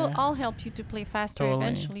 They will all help you to play faster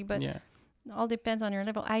eventually, but it all depends on your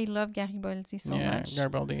level. I love Garibaldi so much. Yeah,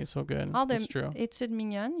 Garibaldi is so good. All the It's true. Études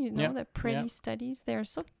mignonnes, the pretty studies, they're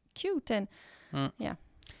so cute and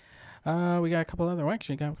we got a couple other.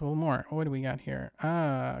 Actually, got a couple more. What do we got here?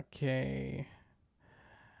 Okay.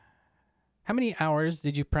 How many hours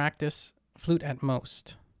did you practice flute at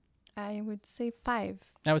most? I would say 5.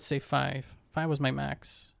 I would say 5. 5 was my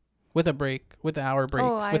max, with a break, with the hour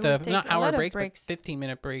breaks, not hour breaks, but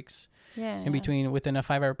 15-minute breaks. Yeah. In between, within a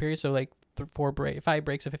 5-hour period. So like 5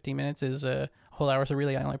 breaks of 15 minutes is a whole hour. So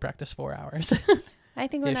really, I only practice 4 hours. I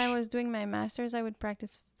think when I was doing my masters, I would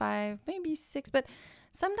practice 5, maybe 6, but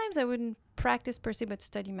sometimes I wouldn't practice per se, but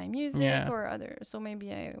study my music or other. So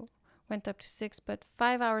maybe I went up to 6, but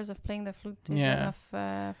 5 hours of playing the flute is enough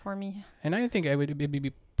for me. And I think it'd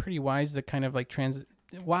be pretty wise to kind of like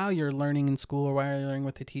while you're learning in school or while you're learning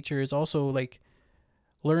with the teacher is also like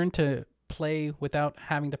learn to play without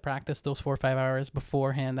having to practice those 4 or 5 hours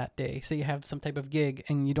beforehand that day. Say you have some type of gig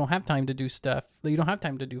and you don't have time to do stuff. You don't have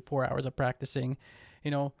time to do 4 hours of practicing.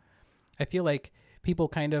 I feel like people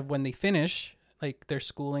kind of, when they finish like their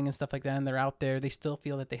schooling and stuff like that, and they're out there, they still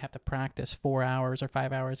feel that they have to practice 4 hours or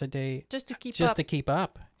 5 hours a day just to keep just up. to keep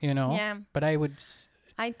up, Yeah. But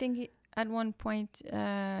I think at one point,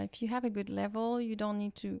 if you have a good level, you don't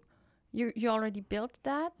need to. You already built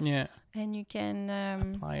that. Yeah. And you can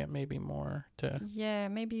apply it maybe more to. Yeah,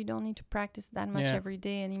 maybe you don't need to practice that much every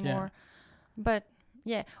day anymore. Yeah. But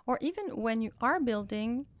yeah, or even when you are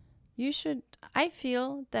building, you should. I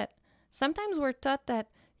feel that sometimes we're taught that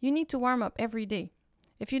you need to warm up every day.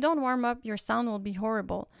 If you don't warm up, your sound will be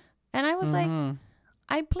horrible. And I was like,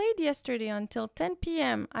 I played yesterday until 10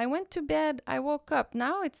 p.m. I went to bed. I woke up.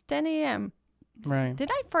 Now it's 10 a.m. Right. Did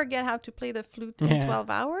I forget how to play the flute in 12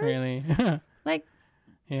 hours? Really? Like,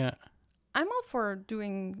 yeah. I'm all for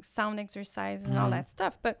doing sound exercises and all that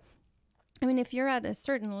stuff. But, I mean, if you're at a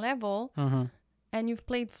certain level and you've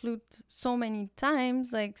played flute so many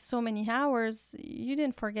times, like so many hours, you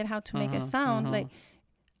didn't forget how to make a sound. Like,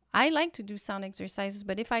 I like to do sound exercises,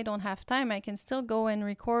 but if I don't have time, I can still go and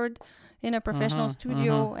record in a professional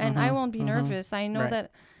studio and I won't be nervous. I know that.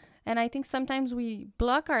 And I think sometimes we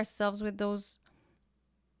block ourselves with those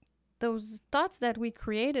thoughts that we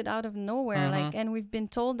created out of nowhere, and we've been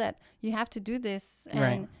told that you have to do this,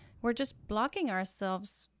 and we're just blocking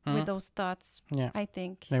ourselves with those thoughts. Yeah, I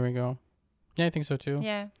think. There we go. Yeah, I think so too.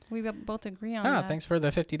 Yeah, we both agree on that. Thanks for the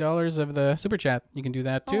 $50 of the super chat. You can do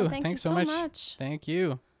that too. Thanks so much. Thank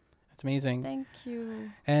you. That's amazing. Thank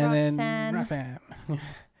you. And Roxanne. then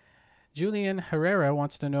Julian Herrera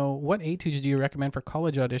wants to know, what etudes do you recommend for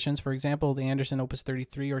college auditions? For example, the Anderson Opus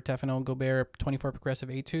 33 or Tefano Gobert 24 progressive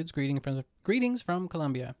etudes. Greetings from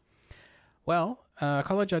Colombia. Well,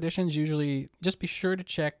 college auditions usually, just be sure to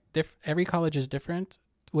check. Every college is different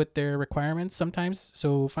with their requirements sometimes.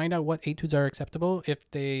 So find out what etudes are acceptable.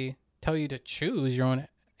 If they tell you to choose your own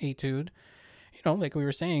etude, like we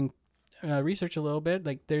were saying, research a little bit.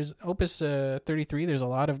 Like there's Opus 33. There's a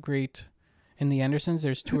lot of great. In the Andersons,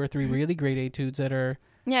 there's 2 or 3 really great etudes that are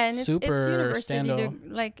and super it's university.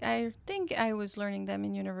 standout. I think I was learning them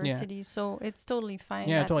in university, so it's totally fine.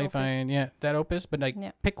 Yeah, totally fine. Yeah, that Opus, but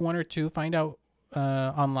pick 1 or 2. Find out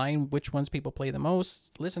online which ones people play the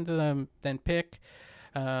most. Listen to them, then pick.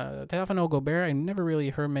 Tefano Gobert, I never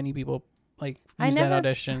really heard many people use that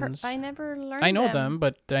auditions. I never learned. I know them,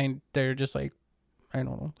 but they're just like. I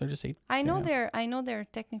don't know. They're just I know their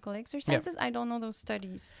technical exercises. I don't know those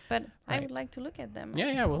studies, but I would like to look at them.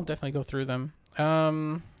 Yeah, we'll definitely go through them.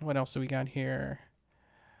 What else do we got here?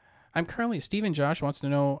 Stephen Josh wants to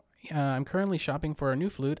know, I'm currently shopping for a new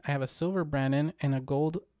flute. I have a silver Brannon and a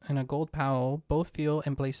gold Powell. Both feel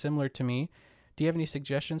and play similar to me. Do you have any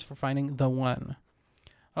suggestions for finding the one?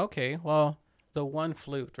 Okay, well, the one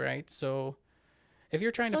flute, right? So if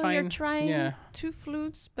you're trying to find... So you're trying 2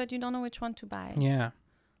 flutes, but you don't know which one to buy. Yeah.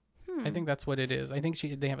 I think that's what it is. I think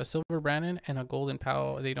they have a silver Brannon and a golden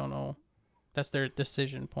Powell. They don't know. That's their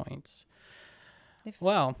decision points.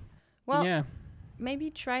 Well, yeah.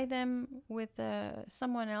 Maybe try them with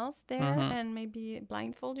someone else there and maybe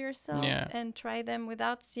blindfold yourself and try them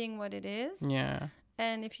without seeing what it is. Yeah.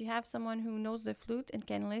 And if you have someone who knows the flute and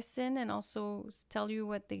can listen and also tell you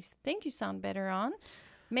what they think you sound better on,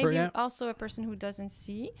 maybe also a person who doesn't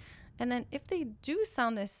see. And then if they do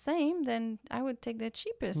sound the same, then I would take the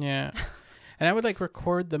cheapest. Yeah. And I would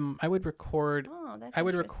record them. I would record. Oh, that's I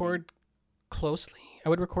would record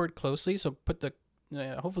closely. So put the.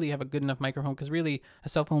 Hopefully you have a good enough microphone, because really a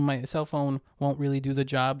cell phone won't really do the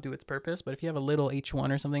job, do its purpose. But if you have a little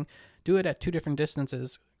H1 or something, do it at 2 different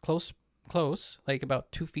distances, close, like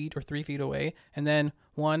about 2 feet or 3 feet away, and then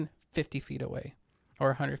 50 feet away. Or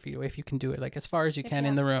 100 feet away, if you can do it, like as far as you can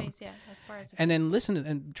in the room. Yeah, as far as you and then listen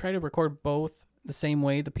and try to record both the same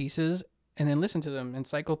way, the pieces, and then listen to them and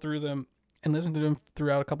cycle through them and listen to them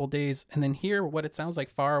throughout a couple days, and then hear what it sounds like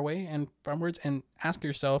far away and frontwards, and ask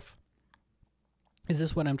yourself, is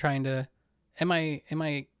this what I'm trying to? Am I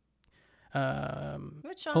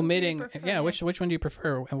which one omitting? Do you prefer? Yeah, which one do you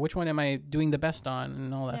prefer, and which one am I doing the best on,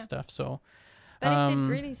 and all that stuff. So, but if it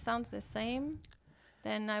really sounds the same,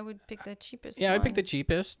 then I would pick the cheapest. Yeah, I'd pick the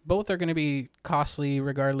cheapest. Both are going to be costly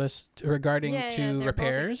regarding to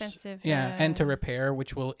repairs. Both expensive. And to repair,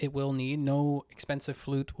 which it will need. No expensive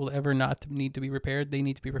flute will ever not need to be repaired. They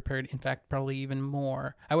need to be repaired. In fact, probably even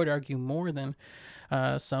more. I would argue more than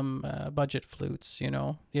some budget flutes.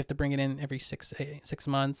 You have to bring it in every 6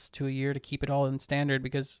 months to a year to keep it all in standard,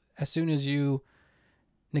 because as soon as you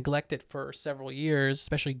neglect it for several years,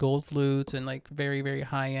 especially gold flutes and like very, very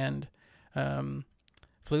high end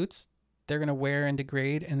flutes, they're going to wear and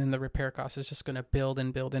degrade, and then the repair cost is just going to build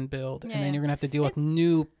and build and build. Yeah, and then you're going to have to deal with It's-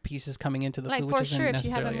 new pieces coming into the like flute, for which isn't sure, if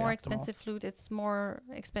you have a necessarily more optimal. expensive flute, it's more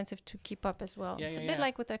expensive to keep up as well. Yeah, It's yeah, a bit yeah.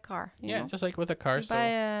 like with a car. You Yeah, know? just like with a car. If you buy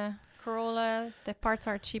a Corolla, the parts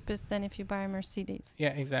are cheapest than if you buy a Mercedes.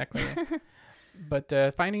 Yeah, exactly. But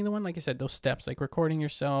finding the one, like I said, those steps, like recording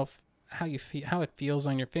yourself, how you feel, how it feels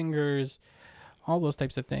on your fingers, all those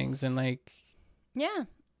types of things, and like, Yeah,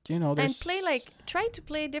 you know, and there's try to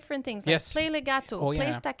play different things. Like Yes. play legato, Oh, play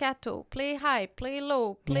yeah. staccato, play high, play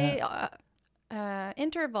low, play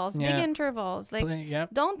intervals, big Yeah. intervals. Like Yep.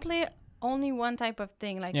 don't play only one type of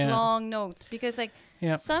thing, like Yeah. long notes, because like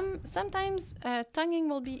Yep. sometimes tonguing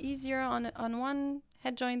will be easier on one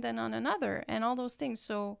head joint than on another, and all those things.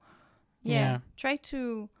 So Yeah. try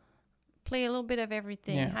to play a little bit of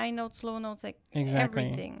everything. Yeah. High notes, low notes, like Exactly.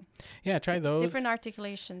 everything. Yeah, try those. Different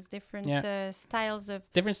articulations, different styles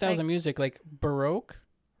of Different styles like- of music, like Baroque,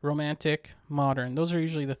 Romantic, Modern. Those are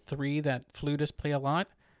usually the three that flutists play a lot.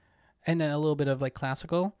 And then a little bit of like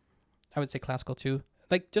classical. I would say classical too.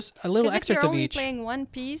 Like just a little Because if excerpt you're of only each. playing one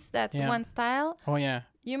piece, that's Yeah. one style, Oh, yeah.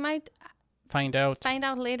 you might Find out. find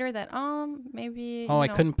out later that maybe Oh, you I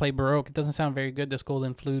know, couldn't play Baroque. It doesn't sound very good, this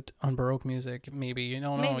golden flute on Baroque music. Maybe, you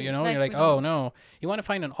don't know, Maybe, you know, like you're like, we oh don't- no. You want to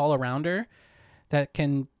find an all-arounder that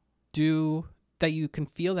can do, that you can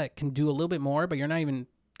feel that can do a little bit more, but you're not even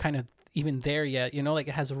kind of even there yet, you know, like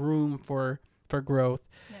it has room for growth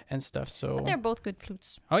Yeah. and stuff. So, but they're both good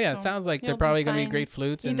flutes. oh yeah, it so sounds like they're you'll be probably going to be fine great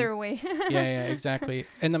flutes. And, Either way. yeah, exactly.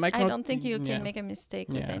 And the I microphone, don't think you can yeah. make a mistake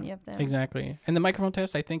with Yeah, any of them. Exactly. And the microphone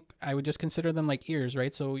test, I think I would just consider them like ears,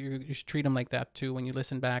 right? So you should treat them like that too when you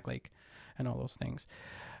listen back, like, and all those things.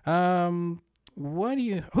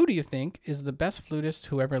 Who do you think is the best flutist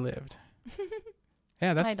who ever lived?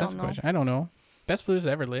 Yeah, that's don't the know. question. I don't know. Best flutist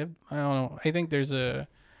that ever lived? I don't know. I think there's a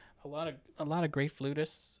lot of great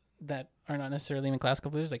flutists that are not necessarily even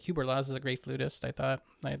classical flutists. Like Hubert Laws is a great flutist. I thought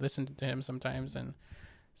I listened to him sometimes, and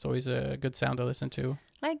it's always a good sound to listen to.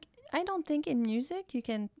 Like, I don't think in music you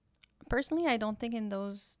can. Personally, I don't think in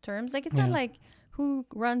those terms. Like, it's not Yeah. like who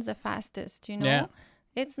runs the fastest. You know, Yeah.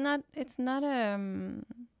 it's not. It's not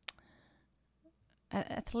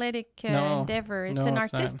athletic No. endeavor. It's No, an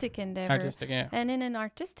it's not. artistic endeavor. Artistic, yeah. And in an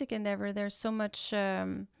artistic endeavor, there's so much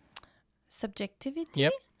subjectivity.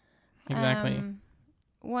 Yep. Exactly.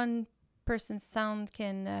 One person's sound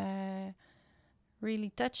can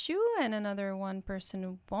really touch you, and another one person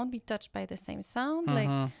who won't be touched by the same sound. Like,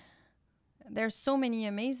 Mhm. there's so many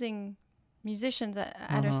amazing musicians at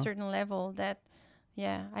a Mhm. certain level that,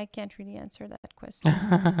 I can't really answer that question.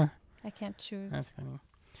 I can't choose. That's funny.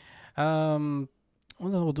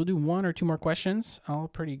 Well, we'll do one or two more questions. All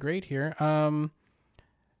pretty great here.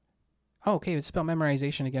 Okay, it's about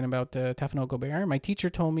memorization again, about Tafano Gobert. My teacher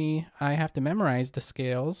told me I have to memorize the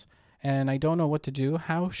scales, and I don't know what to do.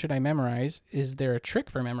 How should I memorize? Is there a trick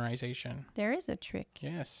for memorization? There is a trick.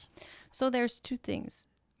 Yes. So there's two things.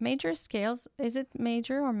 Major scales, is it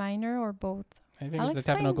major or minor or both? I think I'll it's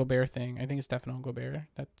the Tafano explain. Gobert thing. I think it's Tafano Gobert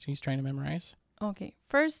that he's trying to memorize. Okay.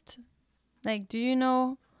 First, like, do you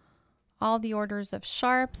know all the orders of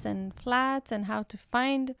sharps and flats and how to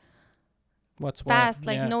find What's what? fast?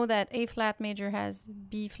 Like, Yeah. know that A flat major has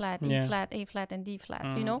B flat, Yeah. E flat, A flat, and D flat.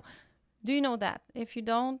 Mhm. You know? Do you know that? If you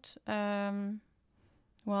don't,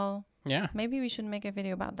 well, Yeah, maybe we should make a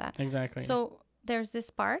video about that. exactly. So there's this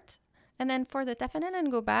part. And then for the Tafanel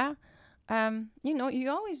and Gobert, you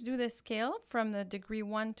always do the scale from the degree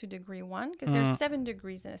 1 to degree 1, because there's 7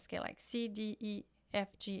 degrees in a scale, like C, D, E,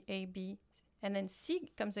 F, G, A, B. And then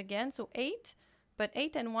C comes again, so 8. But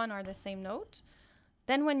 8 and 1 are the same note.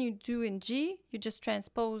 Then when you do in G, you just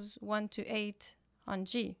transpose 1 to 8 on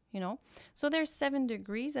G, you know. So there's 7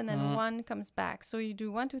 degrees, and then 1 comes back. So you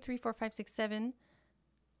do 1, 2, 3, 4, 5, 6, 7,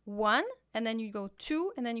 1, and then you go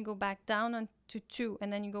 2, and then you go back down on to 2,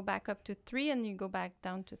 and then you go back up to 3, and you go back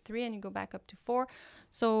down to 3, and you go back up to 4.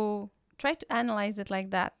 So try to analyze it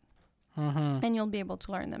like that, and you'll be able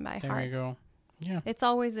to learn them by There heart. you go. Yeah. It's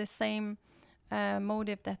always the same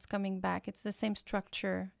motive that's coming back. It's the same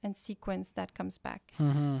structure and sequence that comes back.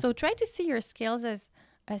 So try to see your scales as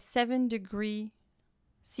a 7-degree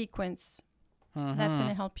sequence. That's going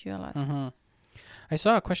to help you a lot. I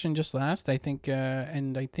saw a question just last, I think,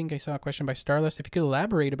 and I think I saw a question by Starless. If you could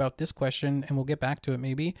elaborate about this question, and we'll get back to it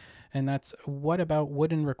maybe, and that's, what about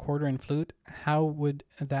wooden recorder and flute? How would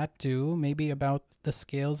that do? Maybe about the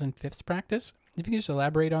scales and fifths practice? If you could just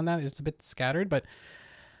elaborate on that. It's a bit scattered, but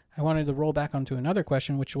I wanted to roll back onto another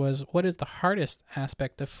question, which was, what is the hardest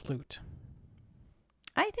aspect of flute?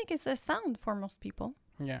 I think it's the sound for most people.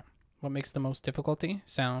 Yeah. What makes the most difficulty?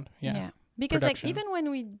 Sound. Yeah. Because like production. even when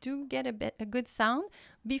we do get a good sound,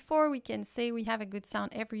 before we can say we have a good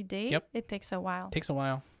sound every day, Yep. it takes a while. Takes a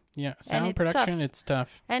while. Yeah, sound it's production, tough. it's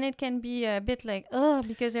tough. And it can be a bit like, oh,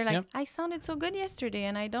 because they're like, Yep. I sounded so good yesterday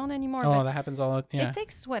and I don't anymore. Oh, But that happens all. Yeah, it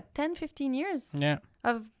takes, what, 10, 15 years yeah,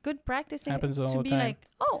 of good practicing happens all to the be time. like,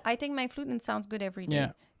 oh, I take my flute and it sounds good every day.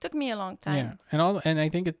 Yeah. Took me a long time. Yeah, and I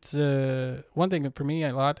think it's one thing for me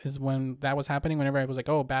a lot is when that was happening. Whenever I was like,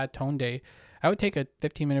 oh, bad tone day, I would take a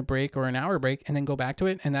 15-minute break or an hour break and then go back to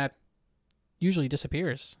it, and that usually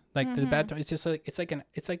disappears. Like the bad tone, it's just like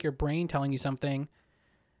it's like your brain telling you something.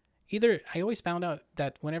 Either I always found out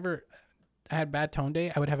that whenever I had bad tone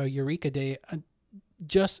day, I would have a eureka day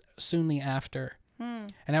just soonly after,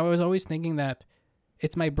 and I was always thinking that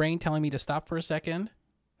it's my brain telling me to stop for a second.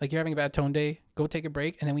 Like you're having a bad tone day, go take a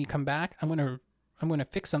break, and then when you come back, I'm gonna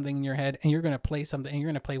fix something in your head, and you're gonna play something, and you're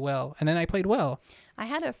gonna play well. And then I played well. I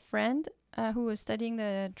had a friend who was studying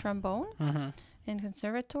the trombone in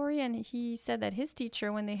conservatory, and he said that his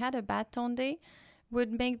teacher, when they had a bad tone day,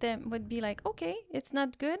 would be like, okay, it's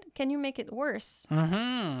not good. Can you make it worse?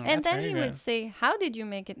 And then he would say, how did you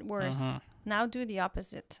make it worse? Now do the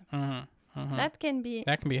opposite. That can be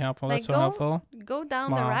helpful. like That's so helpful. Go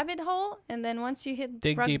down the rabbit hole, and then once you hit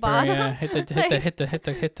Dig rock deeper, bottom, yeah. Hit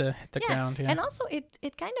the ground, yeah. And also it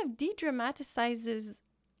kind of de-dramatizes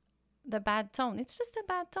the bad tone. It's just a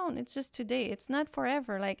bad tone. It's just today. It's not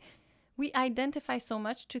forever. Like we identify so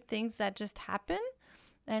much to things that just happen,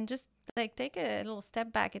 and just like take a little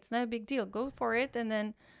step back. It's not a big deal. Go for it, and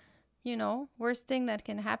then worst thing that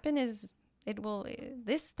can happen is it will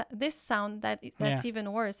this sound that's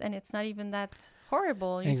even worse, and it's not even that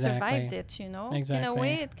horrible. You survived it, Exactly. In a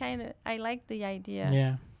way, it kind of, I like the idea.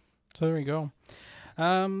 Yeah. So there we go.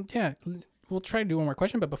 Yeah, we'll try to do one more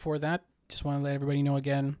question, but before that, just want to let everybody know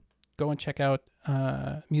again, go and check out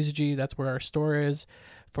Musigy. That's where our store is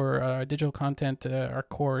for digital content, our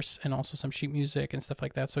course, and also some sheet music and stuff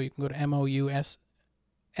like that. So you can go to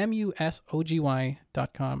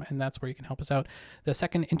musogy.com, and that's where you can help us out. The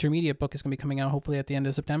second intermediate book is going to be coming out hopefully at the end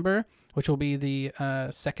of September, which will be the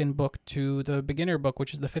second book to the beginner book,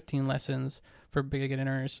 which is the 15 lessons for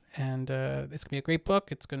beginners. And it's going to be a great book.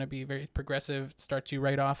 It's going to be very progressive, starts you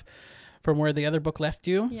right off from where the other book left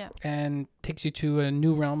you, and takes you to a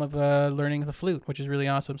new realm of learning the flute, which is really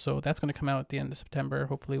awesome. So that's going to come out at the end of September.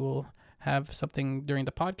 Hopefully we'll have something during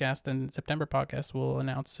the podcast, and September podcast will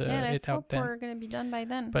announce let's it's out hope then. we're going to be done by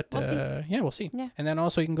then. But we'll see. we'll see. Yeah. And then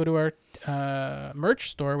also you can go to our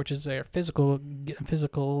merch store, which is our physical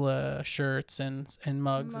shirts and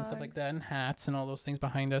mugs and stuff like that, and hats and all those things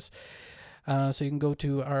behind us. So you can go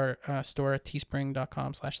to our store at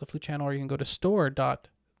teespring.com/theflutechannel, or you can go to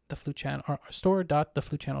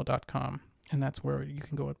store.theflutechannel.com, and that's where you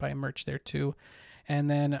can go and buy merch there too. And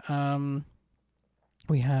then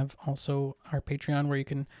we have also our Patreon, where you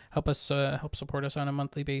can help support us on a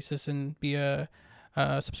monthly basis and be a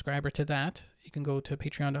subscriber to that. You can go to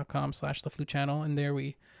patreon.com/theflutechannel, and there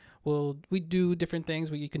we do different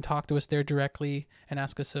things. You can talk to us there directly and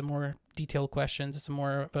ask us some more detailed questions. It's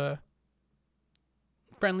more of a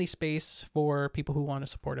friendly space for people who want to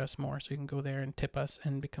support us more. So you can go there and tip us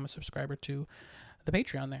and become a subscriber to the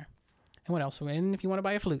Patreon there. And what else? And if you want to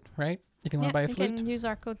buy a flute, right? If you want to buy a flute, you can use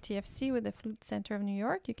our code TFC with the Flute Center of New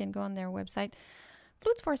York. You can go on their website,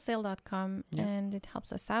 flutesforsale.com, and it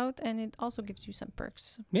helps us out, and it also gives you some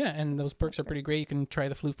perks. Yeah, and those perks are pretty great. You can try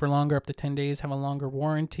the flute for longer, up to 10 days, have a longer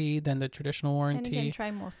warranty than the traditional warranty. And you can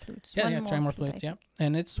try more flutes. Try more flutes,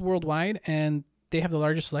 And it's worldwide, and they have the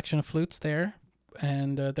largest selection of flutes there.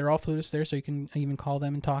 And they're all flutists there, so you can even call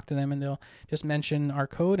them and talk to them, and they'll just mention our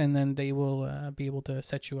code, and then they will be able to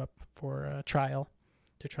set you up for a trial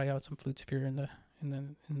to try out some flutes if you're in the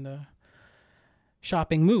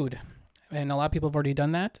shopping mood. And a lot of people have already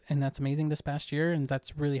done that, and that's amazing this past year, and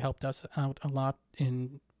that's really helped us out a lot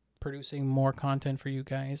in producing more content for you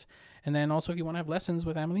guys. And then also, if you want to have lessons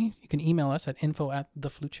with Emily, you can email us at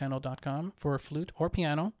info@theflutechannel.com for flute or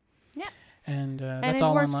piano. Yeah. And that's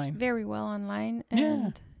all online. And it works very well online.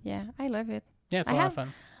 And I love it. Yeah, it's a lot of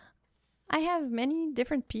fun. I have many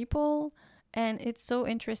different people, and it's so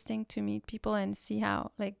interesting to meet people and see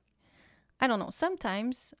how, like, I don't know,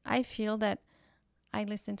 sometimes I feel that I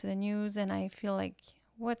listen to the news and I feel like,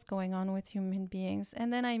 what's going on with human beings?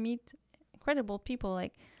 And then I meet incredible people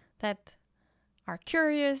like that are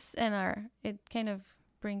curious, and it kind of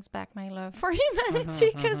brings back my love for humanity,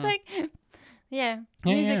 because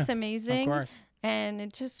music's amazing, of course. And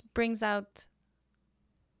it just brings out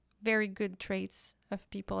very good traits of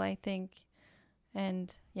people, I think.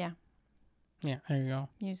 And there you go.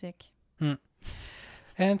 Music.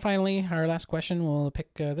 And finally, our last question, we'll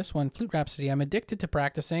pick this one. Flute Rhapsody. I'm addicted to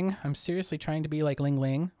practicing. I'm seriously trying to be like Ling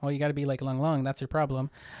Ling. Well, you got to be like Lung Lung. That's your problem.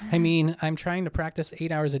 I mean, I'm trying to practice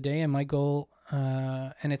 8 hours a day, and my goal,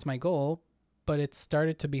 and it's my goal, but it's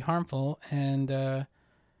started to be harmful and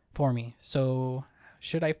for me. So,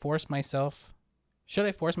 should I force myself? Should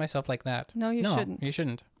I force myself like that? No, you shouldn't. You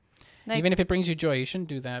shouldn't. Like, even if it brings you joy, you shouldn't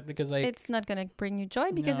do that because like it's not gonna bring you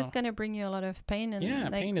joy because No. it's gonna bring you a lot of pain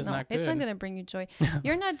and like, pain is no, not it's not good. gonna bring you joy.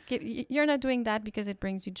 You're not doing that because it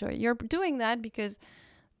brings you joy. You're doing that because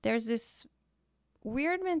there's this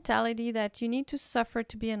weird mentality that you need to suffer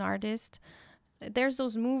to be an artist. There's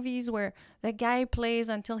those movies where the guy plays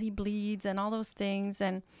until he bleeds and all those things,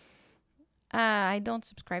 and I don't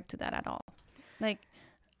subscribe to that at all. Like,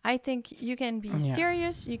 I think you can be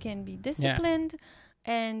serious, you can be disciplined,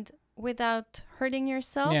 and without hurting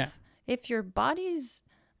yourself. Yeah. If your body's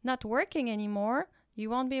not working anymore, you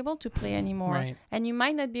won't be able to play anymore. Right. And you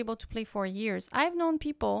might not be able to play for years. I've known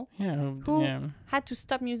people who had to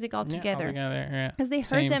stop music altogether because they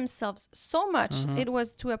hurt themselves so much. It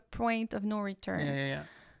was to a point of no return.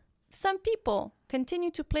 Some people continue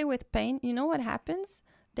to play with pain. You know what happens?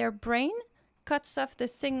 Their brain cuts off the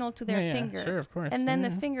signal to their finger. Sure, of course. And then the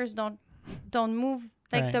fingers don't move.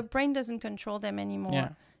 Like the brain doesn't control them anymore. Yeah.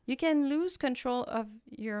 You can lose control of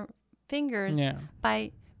your fingers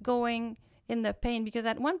by going in the pain, because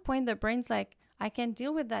at one point the brain's like, I can't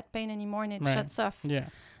deal with that pain anymore, and it shuts off. Yeah.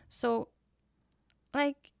 So,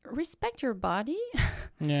 like, respect your body.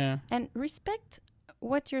 And respect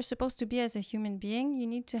what you're supposed to be as a human being. You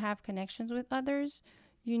need to have connections with others.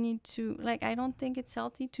 You need to, like, I don't think it's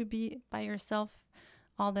healthy to be by yourself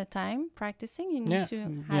all the time practicing. You need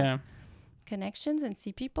to have connections and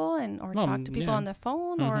see people or talk to people on the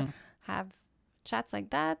phone or have chats like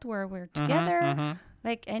that where we're together,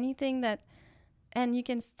 like anything that, and you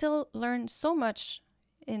can still learn so much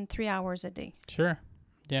in 3 hours a day. Sure.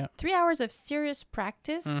 Yeah. 3 hours of serious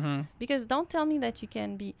practice, because don't tell me that you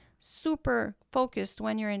can be super focused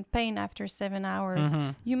when you're in pain after 7 hours.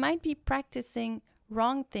 You might be practicing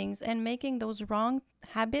wrong things and making those wrong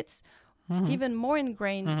habits even more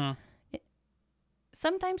ingrained.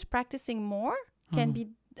 Sometimes practicing more can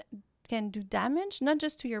do damage, not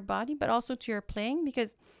just to your body, but also to your playing,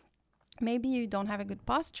 because maybe you don't have a good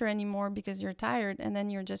posture anymore because you're tired, and then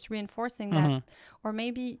you're just reinforcing that. Or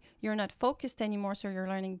maybe you're not focused anymore, so you're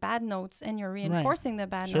learning bad notes and you're reinforcing the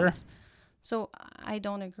bad notes. So I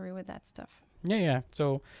don't agree with that stuff.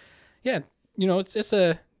 So it's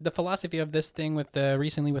the philosophy of this thing with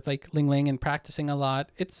recently with like Ling Ling and practicing a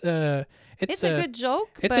lot. It's a good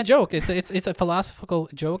joke. It's a joke. It's a philosophical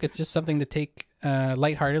joke. It's just something to take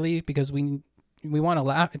lightheartedly, because we want to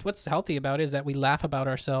laugh. What's healthy about it is that we laugh about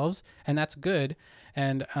ourselves, and that's good.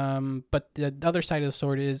 And but the other side of the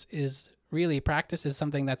sword is really practice is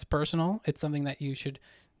something that's personal. It's something that you should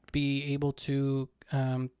be able to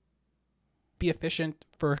be efficient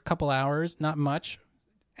for a couple hours, not much.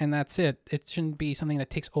 And that's it. It shouldn't be something that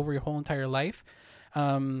takes over your whole entire life.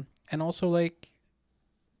 And also, like,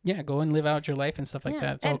 go and live out your life and stuff like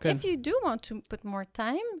that. It's all good. If you do want to put more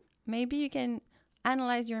time, maybe you can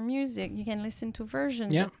analyze your music. You can listen to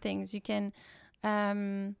versions of things. You can,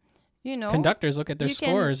 conductors look at their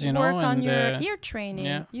scores, work on your ear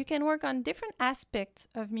training. You can work on different aspects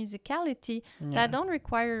of musicality that don't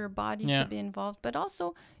require your body to be involved. But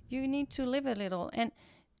also, you need to live a little. And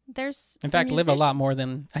there's in fact live a lot more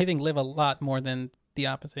than the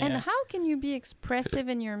opposite. And how can you be expressive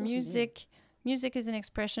in your music? Music is an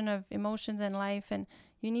expression of emotions and life, and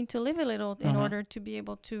you need to live a little in order to be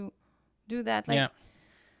able to do that. Like,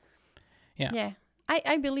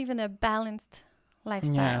 I believe in a balanced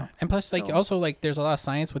lifestyle. And plus, like, also, like, there's a lot of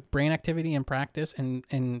science with brain activity and practice and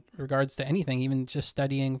in regards to anything, even just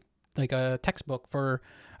studying like a textbook for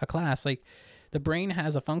a class. Like, the brain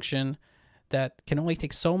has a function that can only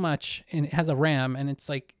take so much, and it has a RAM, and it's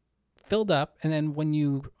like filled up, and then when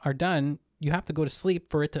you are done, you have to go to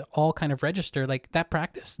sleep for it to all kind of register. Like, that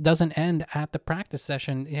practice doesn't end at the practice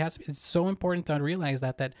session. It's so important to realize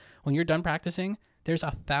that when you're done practicing, there's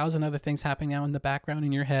 1,000 other things happening now in the background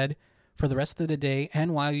in your head for the rest of the day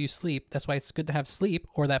and while you sleep. That's why it's good to have sleep,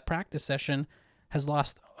 or that practice session has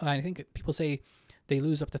lost, I think people say they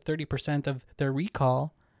lose up to 30% of their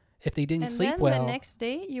recall if they didn't sleep well. And then the next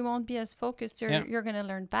day, you won't be as focused. You're going to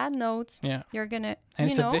learn bad notes. You're going to,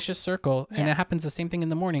 and it's a vicious circle. And it happens the same thing in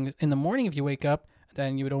the morning. In the morning, if you wake up,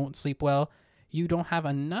 then you don't sleep well. You don't have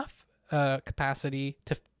enough capacity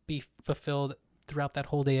to be fulfilled throughout that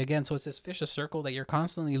whole day again. So it's this vicious circle that you're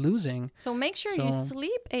constantly losing. So make sure you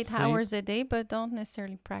sleep 8 hours a day, but don't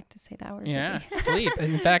necessarily practice 8 hours a day. Sleep.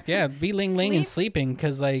 In fact, be ling and sleeping,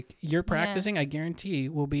 because like you're practicing, I guarantee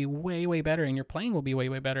will be way, way better, and your playing will be way,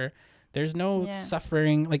 way better. There's no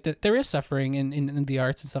suffering. Like there is suffering in the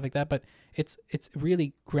arts and stuff like that, but it's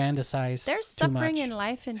really grandized. There's suffering in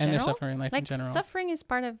life in general. And there's suffering in life in general. Suffering is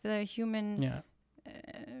part of the human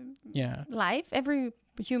life. Every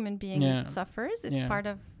human being suffers. It's part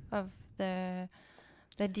of the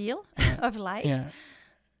deal of life.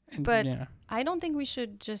 But I don't think we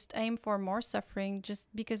should just aim for more suffering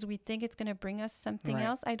just because we think it's going to bring us something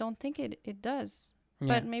else. I don't think it does.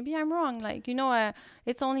 But maybe I'm wrong. Like,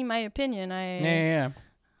 it's only my opinion.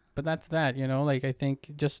 But that's that, like I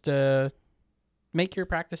think just make your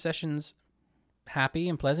practice sessions happy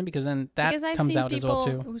and pleasant, because then that comes out as well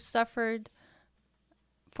too. Because I've seen people who suffered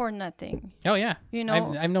for nothing. Oh yeah.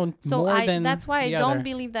 I've known more than that's why I don't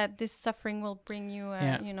believe that this suffering will bring you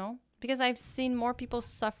because I've seen more people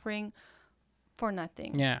suffering for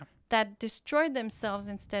nothing. Yeah. That destroyed themselves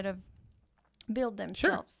instead of build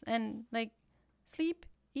themselves. Sure. And like sleep,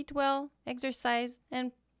 eat well, exercise,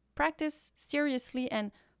 and practice seriously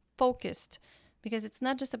and focused, because it's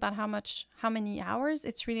not just about how many hours,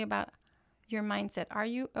 it's really about your mindset. Are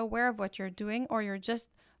you aware of what you're doing, or you're just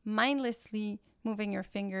mindlessly moving your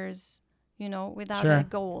fingers, without a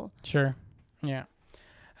goal? Sure. Yeah.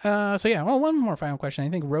 Well, one more final question. I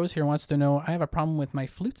think Rose here wants to know, I have a problem with my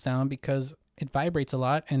flute sound because it vibrates a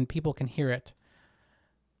lot and people can hear it.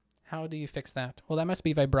 How do you fix that? Well, that must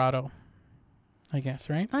be vibrato, I guess,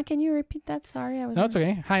 right? Can you repeat that? Sorry, No, it's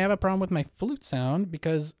okay. Hi, I have a problem with my flute sound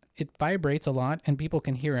because it vibrates a lot and people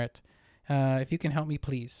can hear it. If you can help me,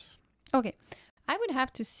 please. Okay. I would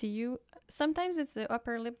have to see you. Sometimes it's the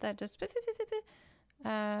upper lip that just...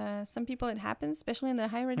 some people it happens, especially in the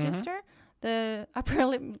high register. The upper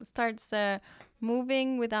lip starts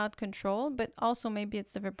moving without control, but also maybe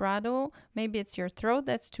it's a vibrato. Maybe it's your throat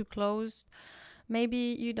that's too closed.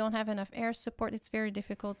 Maybe you don't have enough air support. It's very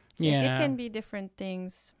difficult. So it can be different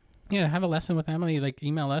things. Yeah, have a lesson with Emily. Like,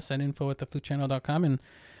 email us at info@theflutechannel.com and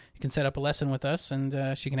you can set up a lesson with us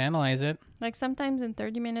and she can analyze it. Like sometimes in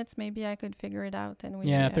 30 minutes, maybe I could figure it out. And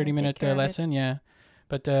 30-minute lesson. Yeah.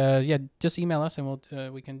 But just email us and we'll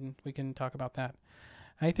we can talk about that.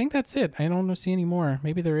 I think that's it. I don't see any more.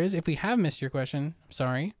 Maybe there is. If we have missed your question,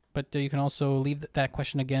 sorry. But you can also leave that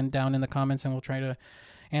question again down in the comments and we'll try to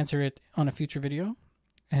answer it on a future video.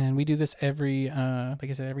 And we do this every, like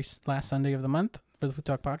I said, every last Sunday of the month for the Flute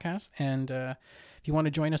Talk podcast. And if you want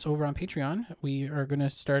to join us over on Patreon, we are going to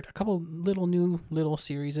start a couple little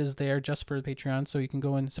series there just for Patreon. So you can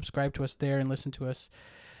go and subscribe to us there and listen to us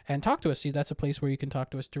and talk to us. See, that's a place where you can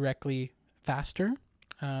talk to us directly faster.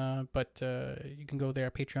 But you can go there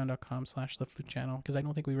at patreon.com/theflutechannel, because I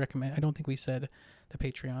don't think we said the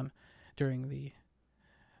Patreon during the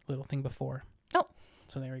little thing before. Oh.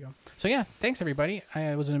 So there we go. So yeah, thanks everybody.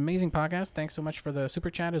 It was an amazing podcast. Thanks so much for the super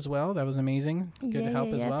chat as well. That was amazing. Good help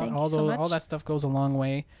as well. Thank you so much. All that stuff goes a long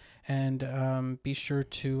way. And be sure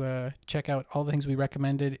to check out all the things we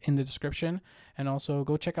recommended in the description. And also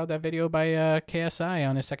go check out that video by KSI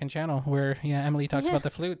on his second channel where Emily talks about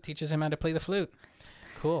the flute, teaches him how to play the flute.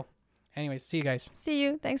 Cool. Anyways, see you guys. See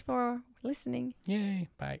you. Thanks for listening. Yay.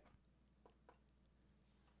 Bye.